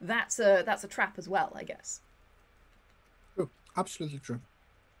Y, that's a trap as well, I guess. True. Absolutely true.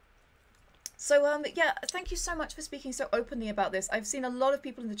 So, yeah, thank you so much for speaking so openly about this. I've seen a lot of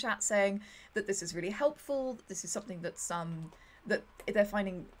people in the chat saying that this is really helpful, that this is something that's that they're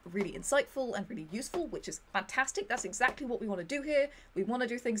finding really insightful and really useful, which is fantastic. That's exactly what we want to do here. We want to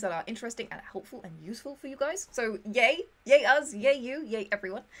do things that are interesting and helpful and useful for you guys. So, yay! Yay us! Yay you! Yay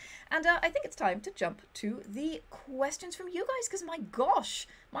everyone! And I think it's time to jump to the questions from you guys, because my gosh,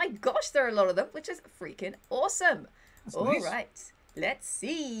 there are a lot of them, which is freaking awesome. That's All nice. right, let's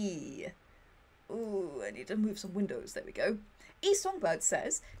see. Ooh, I need to move some windows. There we go. Songbird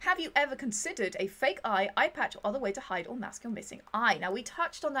says, have you ever considered a fake eye patch, or other way to hide or mask your missing eye? Now, we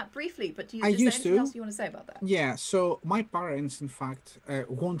touched on that briefly, but is there anything else you want to say about that? Yeah, so my parents, in fact,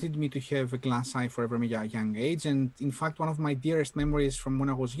 wanted me to have a glass eye from a very young age. And in fact, one of my dearest memories from when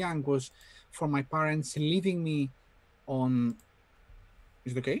I was young was for my parents leaving me on...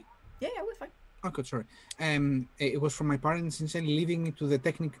 Is it okay? Yeah, we're fine. Oh, good, sorry. It was from my parents instead leaving me to the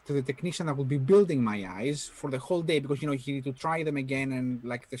technician that would be building my eyes for the whole day, because he needed to try them again and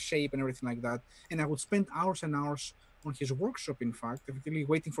like the shape and everything like that. And I would spend hours and hours on his workshop, in fact, effectively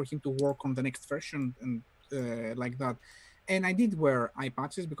waiting for him to work on the next version and like that. And I did wear eye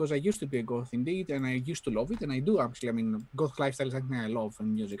patches because I used to be a goth indeed, and I used to love it, and I do actually. I mean, goth lifestyle is something I love,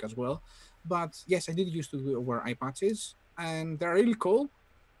 and music as well. But yes, I did used to wear eye patches, and they're really cool.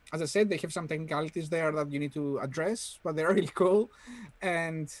 As I said, they have some technicalities there that you need to address, but they're really cool.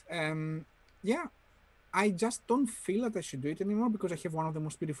 And yeah, I just don't feel that I should do it anymore because I have one of the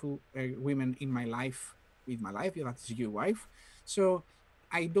most beautiful women in my life, yeah, that's you, wife. So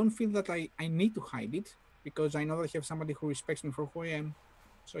I don't feel that I need to hide it because I know that I have somebody who respects me for who I am.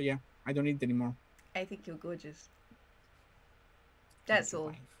 So yeah, I don't need it anymore. I think you're gorgeous. That's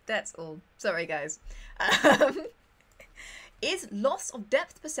all. That's all. Sorry, guys. Is loss of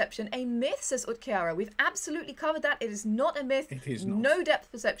depth perception a myth, says Utkiara? We've absolutely covered that. It is not a myth. It is not. No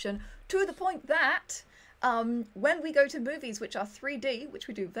depth perception, to the point that when we go to movies which are 3D, which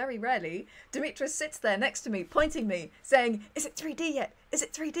we do very rarely, Dimitris sits there next to me, pointing me, saying, is it 3D yet? Is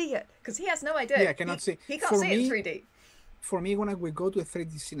it 3D yet? Because he has no idea. Yeah, I cannot see. He can't see it in 3D. For me, when we go to a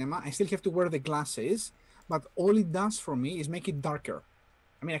 3D cinema, I still have to wear the glasses, but all it does for me is make it darker.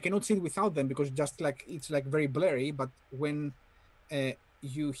 I mean, I cannot see it without them because it's like very blurry. But when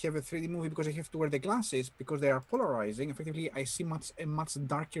you have a 3D movie, because I have to wear the glasses because they are polarizing, effectively, I see a much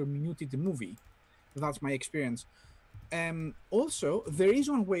darker, muted movie. That's my experience. Also, there is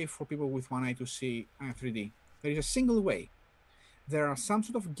one way for people with one eye to see 3D. There is a single way. There are some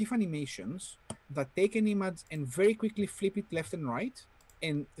sort of GIF animations that take an image and very quickly flip it left and right.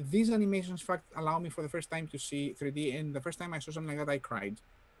 And these animations, in fact, allow me for the first time to see 3D. And the first time I saw something like that, I cried.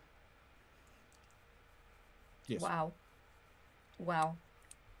 Yes. Wow.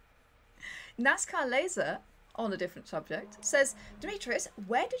 NASCAR Laser, on a different subject, says, Dimitris,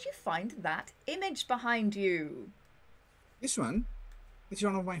 where did you find that image behind you? This is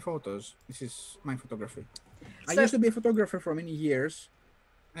one of my photos. This is my photography. I used to be a photographer for many years.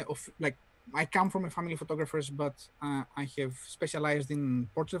 I come from a family of photographers, but I have specialized in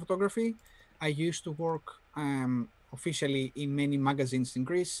portrait photography. I used to work officially in many magazines in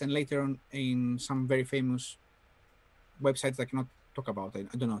Greece and later on in some very famous websites I cannot talk about. I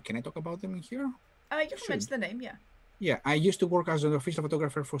don't know. Can I talk about them in here? You can mention the name, yeah. Yeah, I used to work as an official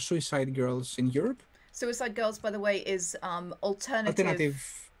photographer for Suicide Girls in Europe. Suicide Girls, by the way, is alternative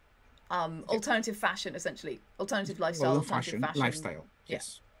fashion, essentially. Alternative lifestyle, alternative fashion. Lifestyle,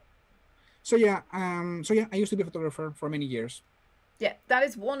 yes. So yeah, I used to be a photographer for many years. Yeah, that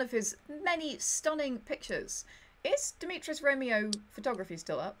is one of his many stunning pictures. Is Dimitris Romeo photography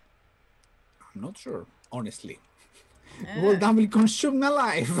still up? I'm not sure, honestly. World Anvil consumed my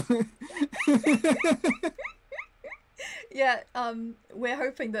life. Yeah, we're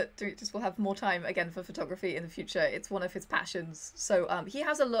hoping that Dimitris will have more time again for photography in the future. It's one of his passions. So he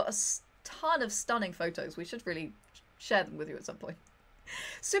has a ton of stunning photos. We should really share them with you at some point.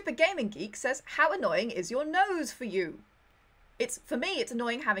 Super Gaming Geek says, how annoying is your nose for you? For me, it's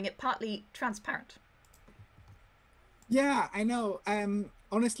annoying having it partly transparent. Yeah, I know.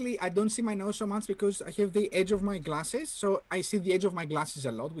 Honestly, I don't see my nose so much because I have the edge of my glasses. So I see the edge of my glasses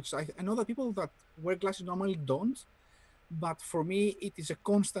a lot, which I know that people that wear glasses normally don't. But for me, it is a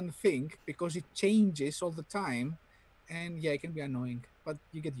constant thing because it changes all the time. And yeah, it can be annoying, but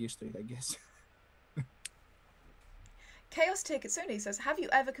you get used to it, I guess. Chaos Kitsune says, have you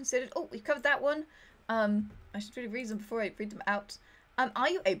ever considered... Oh, we've covered that one. I should really read them before I read them out. Are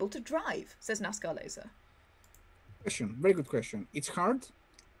you able to drive? Says NASCAR Laser. Question. Very good question. It's hard.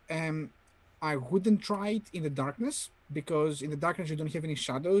 I wouldn't try it in the darkness because in the darkness you don't have any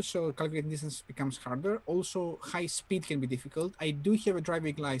shadows, so calculating distance becomes harder. Also, high speed can be difficult. I do have a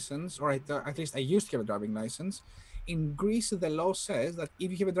driving license, or at least I used to have a driving license. In Greece, the law says that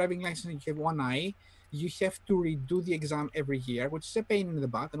if you have a driving license and you have one eye, you have to redo the exam every year, which is a pain in the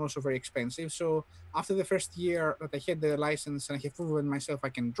butt and also very expensive. So after the first year that I had the license and I have proven myself I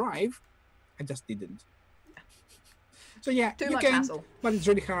can drive, I just didn't. So yeah, Too you much can, hassle. but it's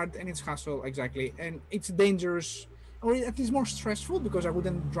really hard and it's hassle, exactly. And it's dangerous, or at least more stressful, because I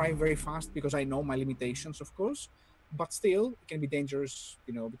wouldn't drive very fast because I know my limitations, of course. But still, it can be dangerous,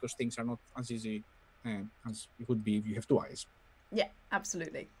 because things are not as easy as it would be if you have two eyes. Yeah,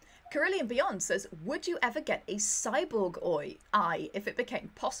 absolutely. Carillion Beyond says, would you ever get a cyborg eye if it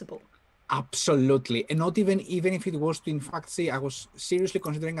became possible? Absolutely. And not even if it was to, in fact, say, I was seriously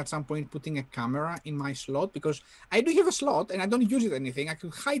considering at some point putting a camera in my slot, because I do have a slot and I don't use it anything. I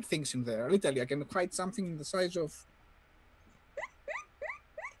could hide things in there. Literally, I can hide something the size of...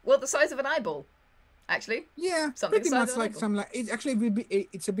 Well, the size of an eyeball, actually. Yeah, Something pretty much like eyeball. some... It actually will be,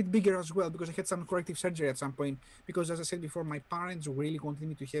 it's a bit bigger as well, because I had some corrective surgery at some point. Because as I said before, my parents really wanted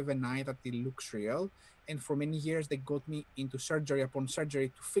me to have an eye that it looks real. And for many years, they got me into surgery upon surgery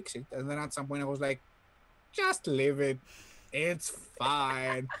to fix it. And then at some point, I was like, just leave it. It's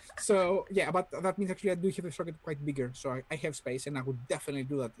fine. So, yeah, but that means actually I do have a socket quite bigger. So I have space, and I would definitely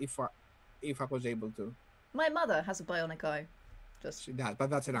do that if I was able to. My mother has a bionic eye. But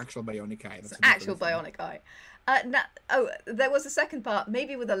that's an actual bionic eye. That's an actual bionic eye. There was a second part,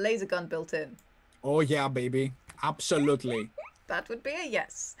 maybe with a laser gun built in. Oh, yeah, baby. Absolutely. That would be a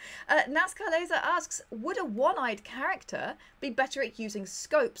yes. NASCAR Laser asks, would a one-eyed character be better at using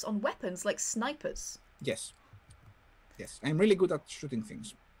scopes on weapons like snipers? Yes. Yes, I'm really good at shooting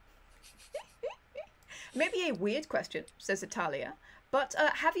things. Maybe a weird question, says Italia, but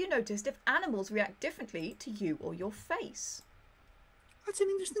have you noticed if animals react differently to you or your face? That's an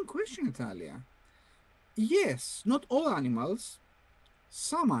interesting question, Italia. Yes, not all animals.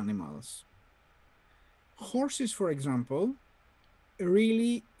 Some animals. Horses, for example,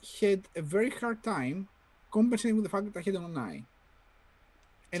 really had a very hard time compensating with the fact that I had an eye.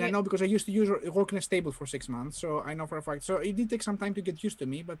 And I know because I used to work in a stable for 6 months, so I know for a fact. So it did take some time to get used to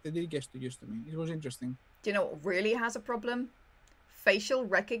me, but they did get used to me. It was interesting. Do you know what really has a problem? Facial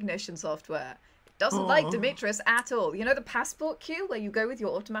recognition software. It doesn't like Dimitris at all. You know the passport queue where you go with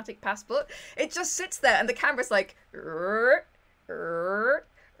your automatic passport? It just sits there and the camera's like, and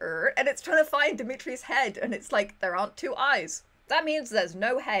it's trying to find Dimitris' head, and it's like, there aren't two eyes. That means there's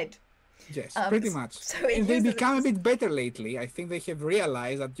no head. Yes, pretty much. So and they become a bit better lately. I think they have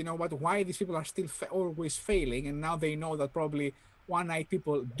realized that, you know what, why these people are still always failing, and now they know that probably one-eyed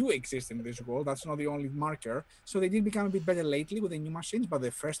people do exist in this world. That's not the only marker. So they did become a bit better lately with the new machines, but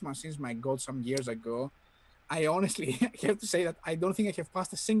the first machines, my God, some years ago, I honestly have to say that I don't think I have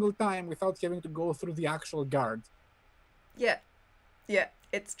passed a single time without having to go through the actual guard. Yeah,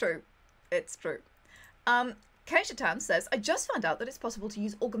 it's true. It's true. Keishatan says, I just found out that it's possible to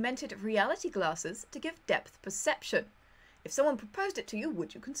use augmented reality glasses to give depth perception. If someone proposed it to you,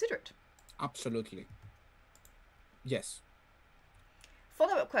 would you consider it? Absolutely. Yes.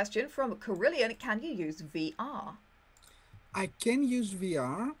 Follow-up question from Carillion, can you use VR? I can use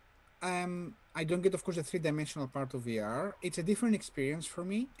VR. I don't get, of course, the three-dimensional part of VR. It's a different experience for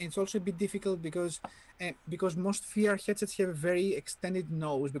me. It's also a bit difficult because most VR headsets have a very extended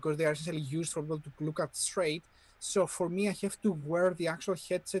nose because they are essentially used for people to look at straight. So for me, I have to wear the actual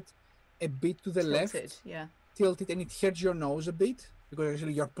headset a bit to the left, tilted, and it hurts your nose a bit because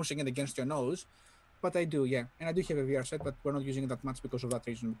actually you're pushing it against your nose. But I do, yeah. And I do have a VR set, but we're not using it that much because of that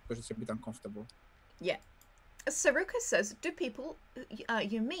reason, because it's a bit uncomfortable. Yeah. Saruka says, do people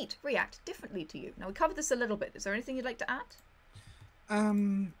you meet react differently to you? Now, we covered this a little bit. Is there anything you'd like to add?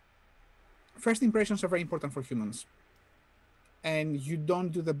 First impressions are very important for humans. And you don't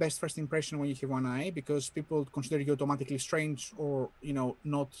do the best first impression when you have one eye because people consider you automatically strange or,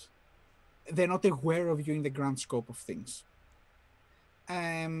 they're not aware of you in the grand scope of things.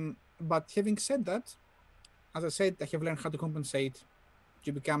 But having said that, as I said, I have learned how to compensate.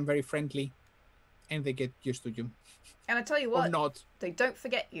 You become very friendly. And they get used to you. And I tell you what, or not. They don't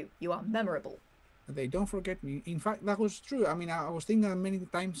forget you. You are memorable. They don't forget me. In fact, that was true. I mean, I was thinking many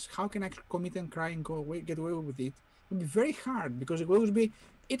times, how can I commit and cry and get away with it? It would be very hard because it would always be,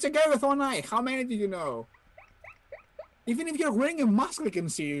 it's a guy with one eye. How many do you know? Even if you're wearing a mask, they can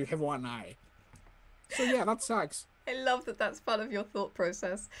see you have one eye. So yeah, that sucks. I love that that's part of your thought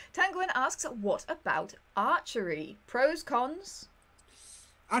process. Tanguin asks, what about archery? Pros, cons?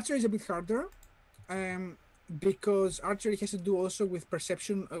 Archery is a bit harder because archery has to do also with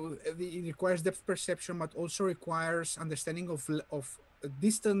perception. It requires depth perception, but also requires understanding of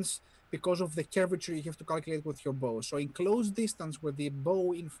distance because of the curvature you have to calculate with your bow. So in close distance, where the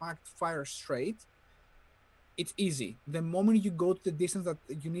bow in fact fires straight, it's easy. The moment you go to the distance that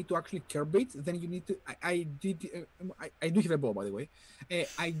you need to actually curb it, then you need to. I do have a bow, by the way.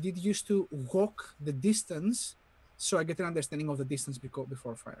 I did used to walk the distance, so I get an understanding of the distance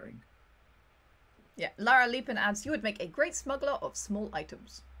before firing. Yeah, Lara Lipin adds, you would make a great smuggler of small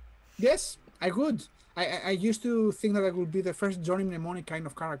items. Yes, I would. I used to think that I would be the first Johnny Mnemonic kind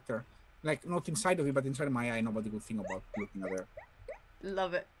of character, like not inside of it, but inside of my eye. Nobody would think about looking at there.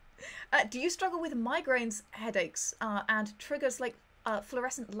 Love it. Do you struggle with migraines, headaches, and triggers like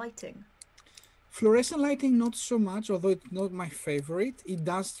fluorescent lighting? Fluorescent lighting, not so much, although it's not my favorite. It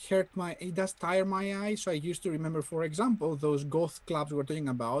does tire my eyes. So I used to remember, for example, those goth clubs we were talking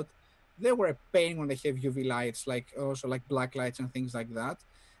about. They were a pain when they have UV lights, like also like black lights and things like that.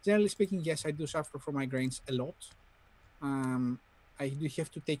 Generally speaking, yes, I do suffer from migraines a lot. I do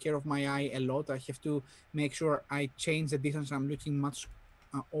have to take care of my eye a lot. I have to make sure I change the distance I'm looking much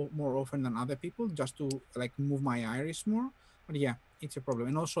more often than other people, just to like move my iris more. But yeah, it's a problem.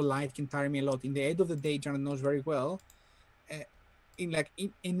 And also light can tire me a lot. In the end of the day, Janet knows very well, in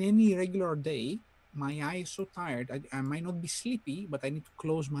any regular day, my eye is so tired. I might not be sleepy, but I need to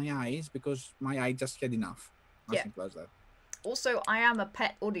close my eyes because my eye just had enough. As simple as that. Also, I am a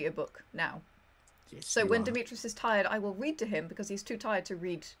pet audiobook now. Yes, so when Dimitris is tired, I will read to him because he's too tired to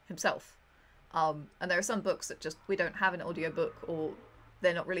read himself. And there are some books that just, we don't have an audiobook, or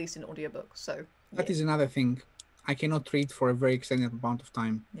they're not released in audiobook. So that is another thing. I cannot read for a very extended amount of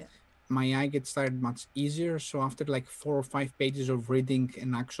time. Yeah. My eye gets tired much easier. So after like 4 or 5 pages of reading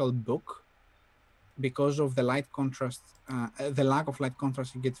an actual book, because of the light contrast, the lack of light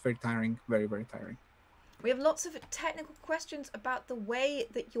contrast, it gets very tiring, very, very tiring. We have lots of technical questions about the way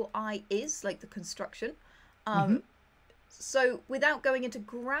that your eye is, like the construction. So without going into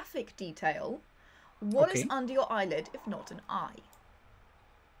graphic detail, what is under your eyelid if not an eye?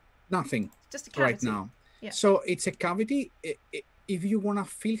 Nothing. Just a cavity. Right now. Yeah. So it's a cavity. If you want to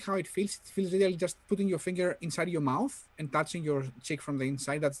feel how it feels literally just putting your finger inside your mouth and touching your cheek from the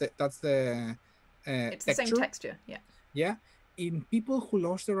inside. That's the it's texture. The same texture. Yeah. Yeah. In people who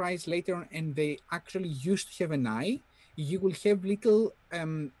lost their eyes later on and they actually used to have an eye, you will have little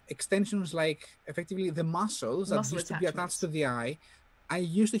extensions, like effectively the muscles that used to be attached to the eye. I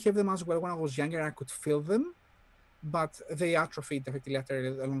used to have them as well when I was younger. I could feel them, but they atrophied effectively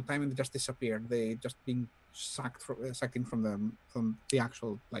after a long time and they just disappeared. They just being sucked in from the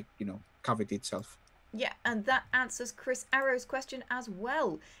actual cavity itself. Yeah, and that answers Chris Arrow's question as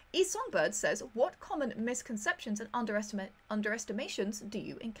well. E Songbird says, what common misconceptions and underestimations do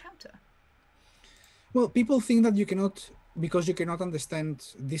you encounter? Well, people think that because you cannot understand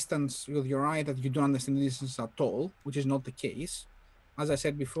distance with your eye, that you don't understand distance at all, which is not the case. As I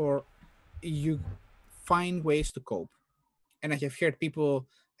said before, you find ways to cope. And I have heard people,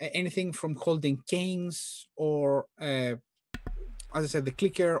 anything from holding canes or as I said, the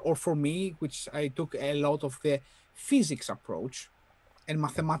clicker, or for me, which I took a lot of the physics approach and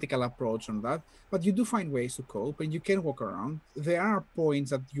mathematical approach on that, but you do find ways to cope and you can walk around. There are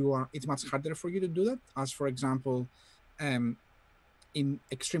points that it's much harder for you to do that, as for example, in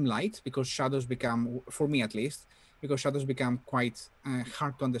extreme light, because shadows become, for me at least, because shadows become quite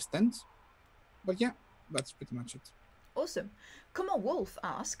hard to understand. But yeah, that's pretty much it. Awesome. Kumar Wolf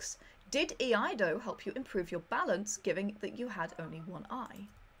asks, did EIDO help you improve your balance, given that you had only one eye?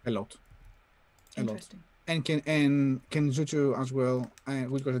 A lot. Interesting. And Kenjutsu as well,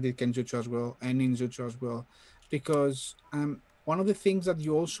 because I did Kenjutsu as well, and Ninjutsu as well. Because one of the things that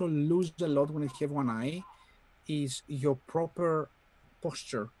you also lose a lot when you have one eye is your proper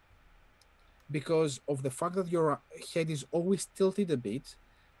posture. Because of the fact that your head is always tilted a bit,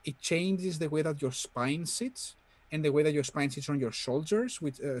 it changes the way that your spine sits, and the way that your spine sits on your shoulders,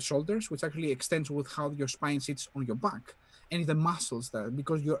 which actually extends with how your spine sits on your back, and the muscles there,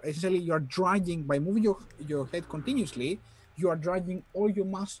 because you're dragging, by moving your head continuously, you are dragging all your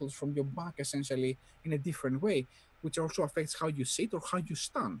muscles from your back essentially in a different way, which also affects how you sit or how you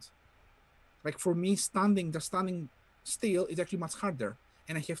stand. Like for me, standing still is actually much harder,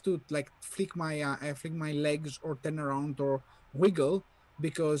 and I have to like flick my legs or turn around or wiggle,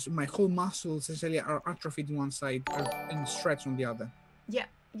 because my whole muscles essentially are atrophied on one side and stretched on the other. Yeah,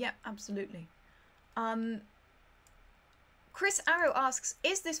 absolutely. Chris Arrow asks,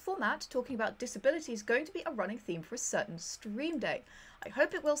 is this format, talking about disabilities, going to be a running theme for a certain stream day? I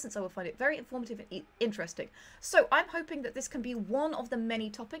hope it will, since I will find it very informative and interesting. So I'm hoping that this can be one of the many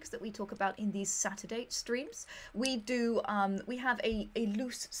topics that we talk about in these Saturday streams. We do, we have a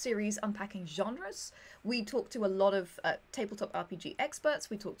loose series unpacking genres. We talk to a lot of tabletop RPG experts.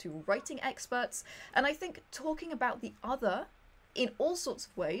 We talk to writing experts. And I think talking about the other in all sorts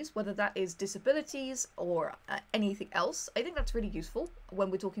of ways, whether that is disabilities or anything else, I think that's really useful when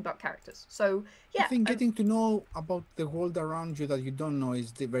we're talking about characters. So yeah, I think getting to know about the world around you that you don't know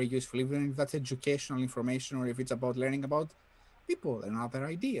is very useful, even if that's educational information or if it's about learning about people and other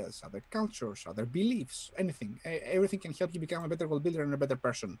ideas, other cultures, other beliefs, anything. Everything can help you become a better world builder and a better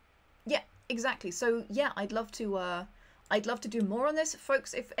person. Yeah, exactly. So yeah, I'd love to do more on this,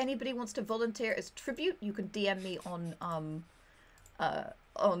 folks. If anybody wants to volunteer as tribute, you can DM me on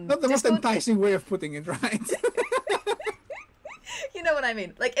Not the most enticing way of putting it, right? You know what I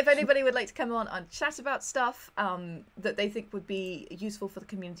mean. Like, if anybody would like to come on and chat about stuff that they think would be useful for the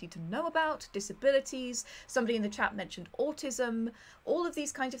community to know about, disabilities, somebody in the chat mentioned autism, all of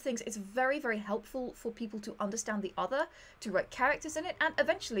these kinds of things, it's very, very helpful for people to understand the other, to write characters in it, and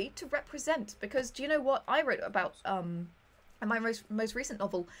eventually to represent. Because do you know what I wrote about in my most recent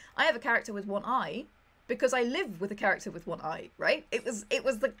novel? I have a character with one eye, because I live with a character with one eye, right? It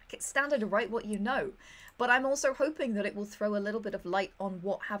was the standard to write what you know. But I'm also hoping that it will throw a little bit of light on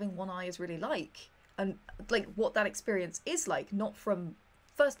what having one eye is really like, and like what that experience is like, not from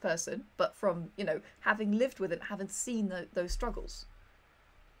first person, but from, you know, having lived with it, having seen those struggles.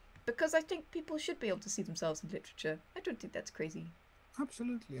 Because I think people should be able to see themselves in literature. I don't think that's crazy.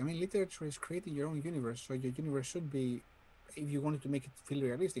 Absolutely. I mean, literature is creating your own universe, so your universe should be, if you wanted to make it feel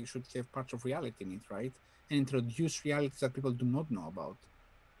realistic, you should have parts of reality in it, right? And introduce realities that people do not know about.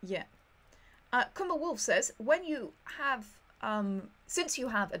 Yeah. Kumba Wolf says, when you have, since you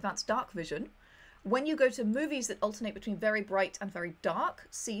have advanced dark vision, when you go to movies that alternate between very bright and very dark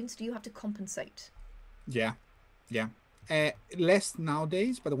scenes, do you have to compensate? Yeah. Less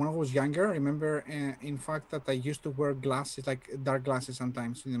nowadays, but when I was younger, I remember, in fact, that I used to wear glasses, like dark glasses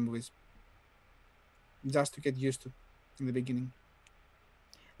sometimes in the movies, just to get used to in the beginning.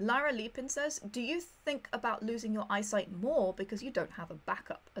 Lara Lepin says, do you think about losing your eyesight more because you don't have a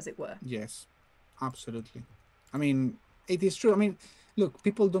backup, as it were? Yes, absolutely. I mean, it is true. I mean, look,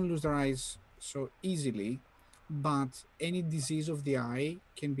 people don't lose their eyes so easily, but any disease of the eye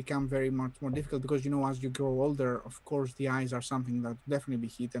can become very much more difficult because, you know, as you grow older, of course, the eyes are something that definitely be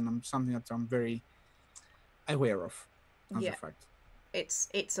hit, and something that I'm very aware of as a fact.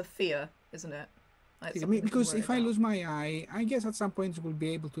 It's a fear, isn't it? I mean, because if I lose my eye, I guess at some point we'll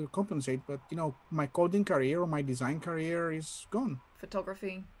be able to compensate. But, you know, my coding career or my design career is gone.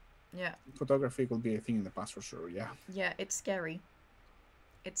 Photography, yeah. Photography will be a thing in the past for sure, yeah. Yeah, it's scary.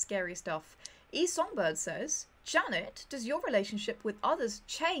 It's scary stuff. E. Songbird says, Janet, does your relationship with others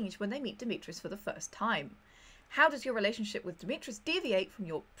change when they meet Dimitris for the first time? How does your relationship with Dimitris deviate from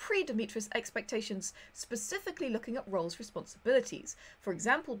your pre-Dimitris expectations, specifically looking at roles responsibilities? For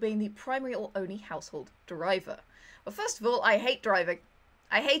example, being the primary or only household driver. Well, first of all, I hate driving.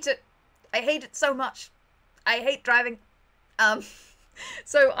 I hate it. I hate it so much. I hate driving.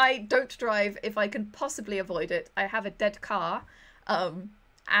 So I don't drive if I can possibly avoid it. I have a dead car. And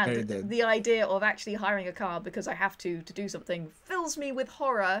the idea of actually hiring a car because I have to do something fills me with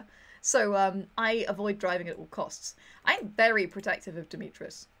horror. So I avoid driving at all costs. I'm very protective of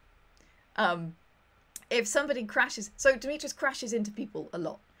Dimitris. If somebody crashes... So Dimitris crashes into people a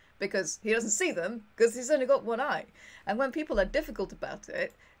lot because he doesn't see them because he's only got one eye. And when people are difficult about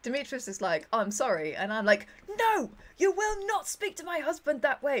it, Dimitris is like, oh, I'm sorry. And I'm like, no, you will not speak to my husband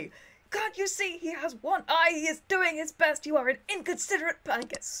that way. Can't you see he has one eye? He is doing his best. You are an inconsiderate... I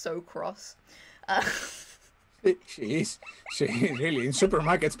get so cross. She is really in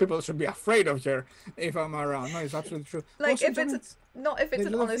supermarkets. People should be afraid of her if I'm around. No, it's absolutely true. Like, also, if it's not if it's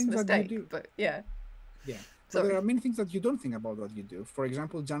an honest mistake, but yeah. Yeah. So there are many things that you don't think about what you do. For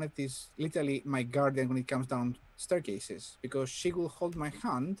example, Janet is literally my guardian when it comes down staircases because she will hold my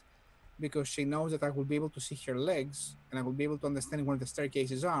hand because she knows that I will be able to see her legs and I will be able to understand where the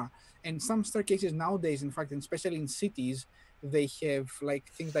staircases are. And some staircases nowadays, in fact, and especially in cities, they have like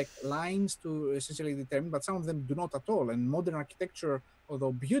things like lines to essentially determine, but some of them do not at all. And modern architecture,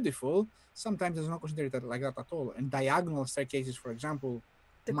 although beautiful, sometimes does not consider it like that at all. And diagonal staircases, for example,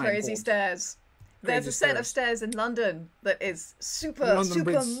 the crazy stairs. There's a set of stairs in London that is super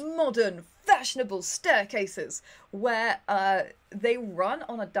modern, fashionable staircases where they run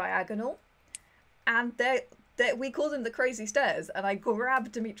on a diagonal, and they're we call them the crazy stairs, and I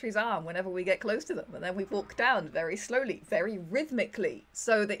grab Dimitri's arm whenever we get close to them, and then we walk down very slowly, very rhythmically,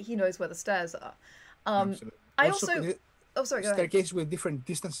 so that he knows where the stairs are. I also oh, sorry, go ahead. Staircases with different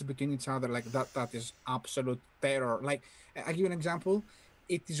distances between each other, like that is absolute terror. Like, I'll give you an example.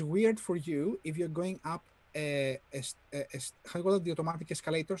 It is weird for you if you're going up how do you call it, the automatic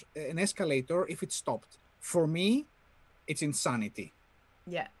escalators, an escalator, if it's stopped. For me, it's insanity.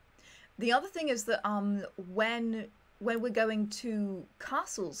 Yeah. The other thing is that when we're going to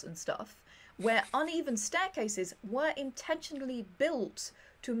castles and stuff, where uneven staircases were intentionally built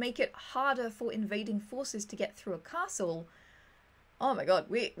to make it harder for invading forces to get through a castle. Oh my god,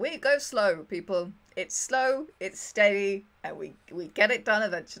 we go slow, people. It's slow, it's steady, and we get it done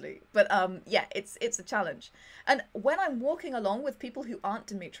eventually. But yeah, it's a challenge. And when I'm walking along with people who aren't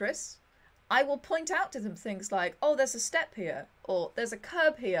Dimitris, I will point out to them things like, oh, there's a step here, or there's a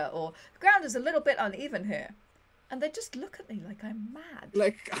curb here, or the ground is a little bit uneven here. And they just look at me like I'm mad.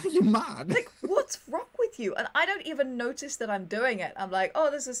 Like, are you mad? Like, what's wrong with you? And I don't even notice that I'm doing it. I'm like, oh,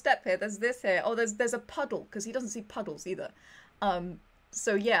 there's a step here, there's this here, oh, there's a puddle, because he doesn't see puddles either.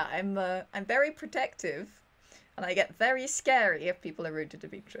 So yeah, I'm very protective, and I get very scary if people are rude to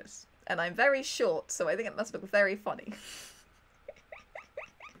Dimitris. And I'm very short, so I think it must look very funny.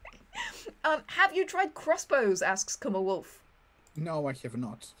 Have you tried crossbows? Asks Kummer Wolf. No, I have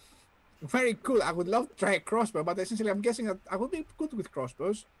not. Very cool. I would love to try a crossbow, but essentially I'm guessing that I would be good with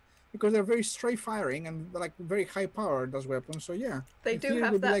crossbows because they're very straight firing and like very high powered as weapons. So yeah, they do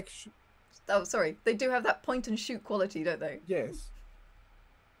have that. Like... Oh, sorry. They do have that point and shoot quality, don't they? Yes.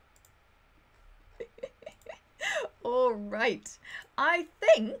 All right. I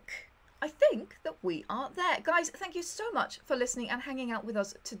think that we are there. Guys, thank you so much for listening and hanging out with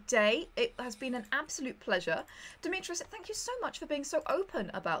us today. It has been an absolute pleasure. Dimitris, thank you so much for being so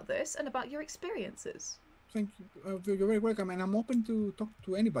open about this and about your experiences. Thank you. You're very welcome. And I'm open to talk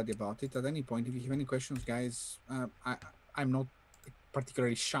to anybody about it at any point. If you have any questions, guys, I'm not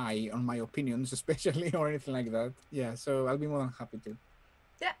particularly shy on my opinions, especially, or anything like that. Yeah, so I'll be more than happy to.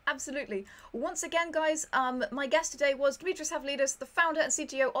 Yeah, absolutely. Once again, guys, my guest today was Dimitris Chavlidis, the founder and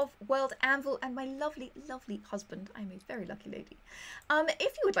CTO of World Anvil, and my lovely, lovely husband. I'm a very lucky lady. If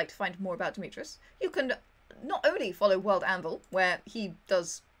you would like to find more about Dimitris, you can not only follow World Anvil, where he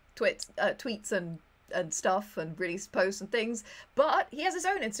does tweets and stuff and release posts and things, but he has his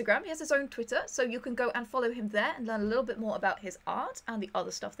own Instagram, he has his own Twitter, so you can go and follow him there and learn a little bit more about his art and the other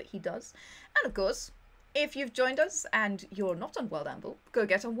stuff that he does. And of course, if you've joined us and you're not on World Anvil, go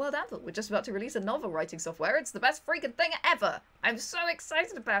get on World Anvil. We're just about to release a novel writing software. It's the best freaking thing ever. I'm so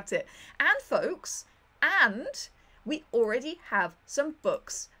excited about it. And folks, we already have some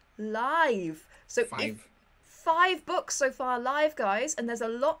books live. So 5 books so far live, guys, and there's a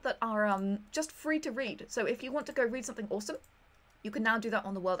lot that are just free to read. So if you want to go read something awesome, you can now do that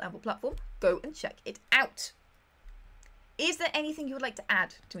on the World Anvil platform. Go and check it out. Is there anything you would like to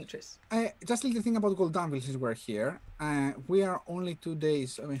add, Dimitris? Just a little thing about World Anvil since we're here. We are only 2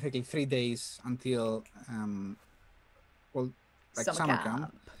 days, I mean, actually 3 days until summer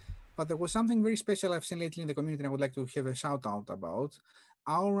camp. But there was something very special I've seen lately in the community and I would like to have a shout out about.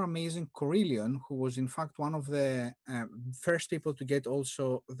 Our amazing Corellion, who was in fact one of the first people to get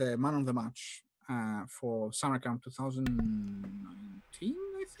also the man of the match for summer camp 2019,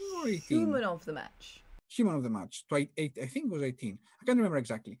 I think, or 18. Human of the match. Human of the match, I think it was 18. I can't remember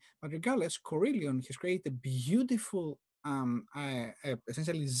exactly. But regardless, Corellion has created a beautiful,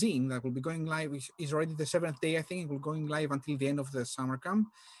 essentially zine that will be going live. It's already the 7th day, I think. It will going live until the end of the summer camp.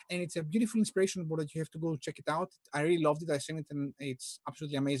 And it's a beautiful inspiration board that you have to go check it out. I really loved it. I seen it and it's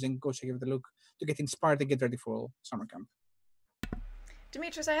absolutely amazing. Go check it a look to get inspired and get ready for summer camp.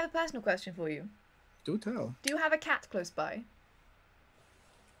 Dimitris, I have a personal question for you. Do tell. Do you have a cat close by?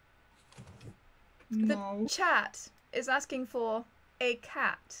 No. The chat is asking for a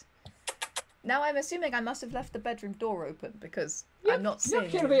cat. Now I'm assuming I must have left the bedroom door open because I'm not seeing.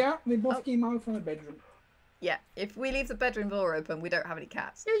 Here they are. They both came out from the bedroom. Yeah, if we leave the bedroom door open, we don't have any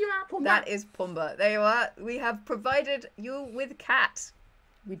cats. Here you are, Pumba. That is Pumba. There you are. We have provided you with cat.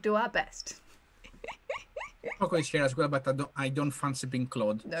 We do our best. Coco is here as well, but I don't fancy being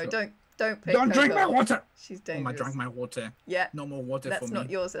clawed. No, so. don't pick Don't drink my water. She's dangerous. I drank my water. Yeah. No more water for me. That's not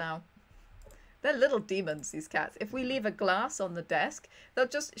yours now. They're little demons, these cats. If we leave a glass on the desk,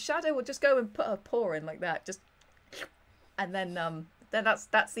 Shadow will just go and put her paw in like that, and then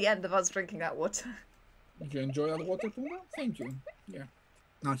that's the end of us drinking that water. Did you enjoy that water, Puma? Thank you. Yeah.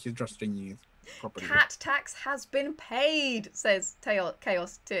 Now she's just drinking it properly. Cat tax has been paid, says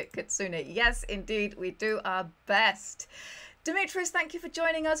Chaos Kitsune. Yes, indeed, we do our best. Dimitris, thank you for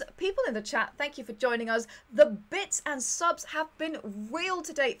joining us. People in the chat, thank you for joining us. The bits and subs have been real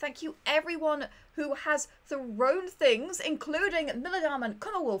today. Thank you everyone who has thrown things, including Millidarman,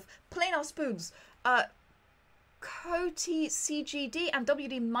 Commonwealth, Planar Spoons, Coty CGD and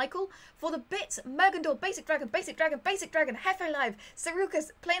WD Michael for the bits, Mergendor, Basic Dragon, Hefe Live,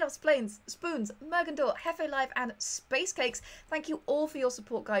 Serukas, Planos Planes, Spoons, Mergendor, Hefe Live, and Space Cakes. Thank you all for your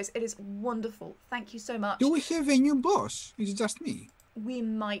support, guys. It is wonderful. Thank you so much. Do we have a new boss? Is it just me? We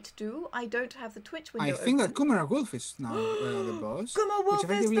might do. I don't have the Twitch window I think open. that Kumara Wolf is now the boss. Kumar Wolf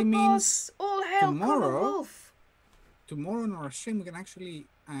is the boss. All hail Kumar Wolf. Tomorrow on our stream, we can actually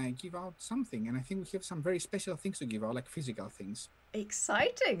give out something, and I think we have some very special things to give out, like physical things.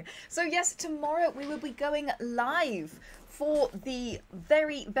 Exciting. So yes, tomorrow we will be going live for the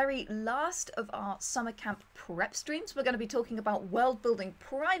very, very last of our summer camp prep streams. We're going to be talking about world building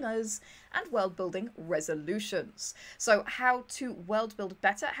primers and world building resolutions. So how to world build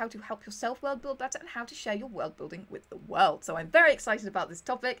better, how to help yourself world build better, and how to share your world building with the world. So I'm very excited about this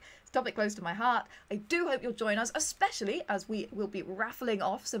topic. It's a topic close to my heart. I do hope you'll join us, especially as we will be raffling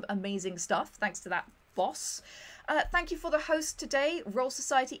off some amazing stuff thanks to that boss. Thank you for the host today, Roll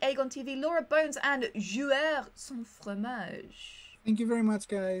Society, Aegon TV, Laura Bones, and Joueur Sans Fromage. Thank you very much,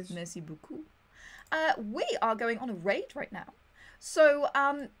 guys. Merci beaucoup. We are going on a raid right now. So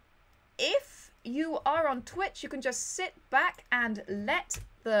if you are on Twitch, you can just sit back and let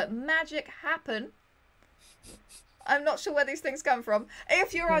the magic happen. I'm not sure where these things come from.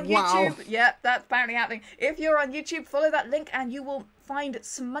 If you're on YouTube, yeah, that's apparently happening. If you're on YouTube, follow that link and you will find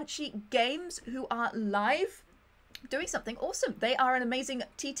Smunchy Games, who are live doing something awesome. They are an amazing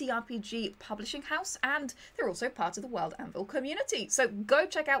TTRPG publishing house, and they're also part of the World Anvil community. So go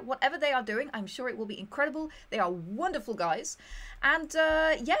check out whatever they are doing. I'm sure it will be incredible. They are wonderful guys. And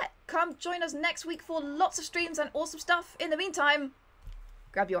yeah, come join us next week for lots of streams and awesome stuff. In the meantime,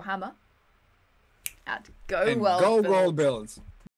 grab your hammer and go World Build. Build.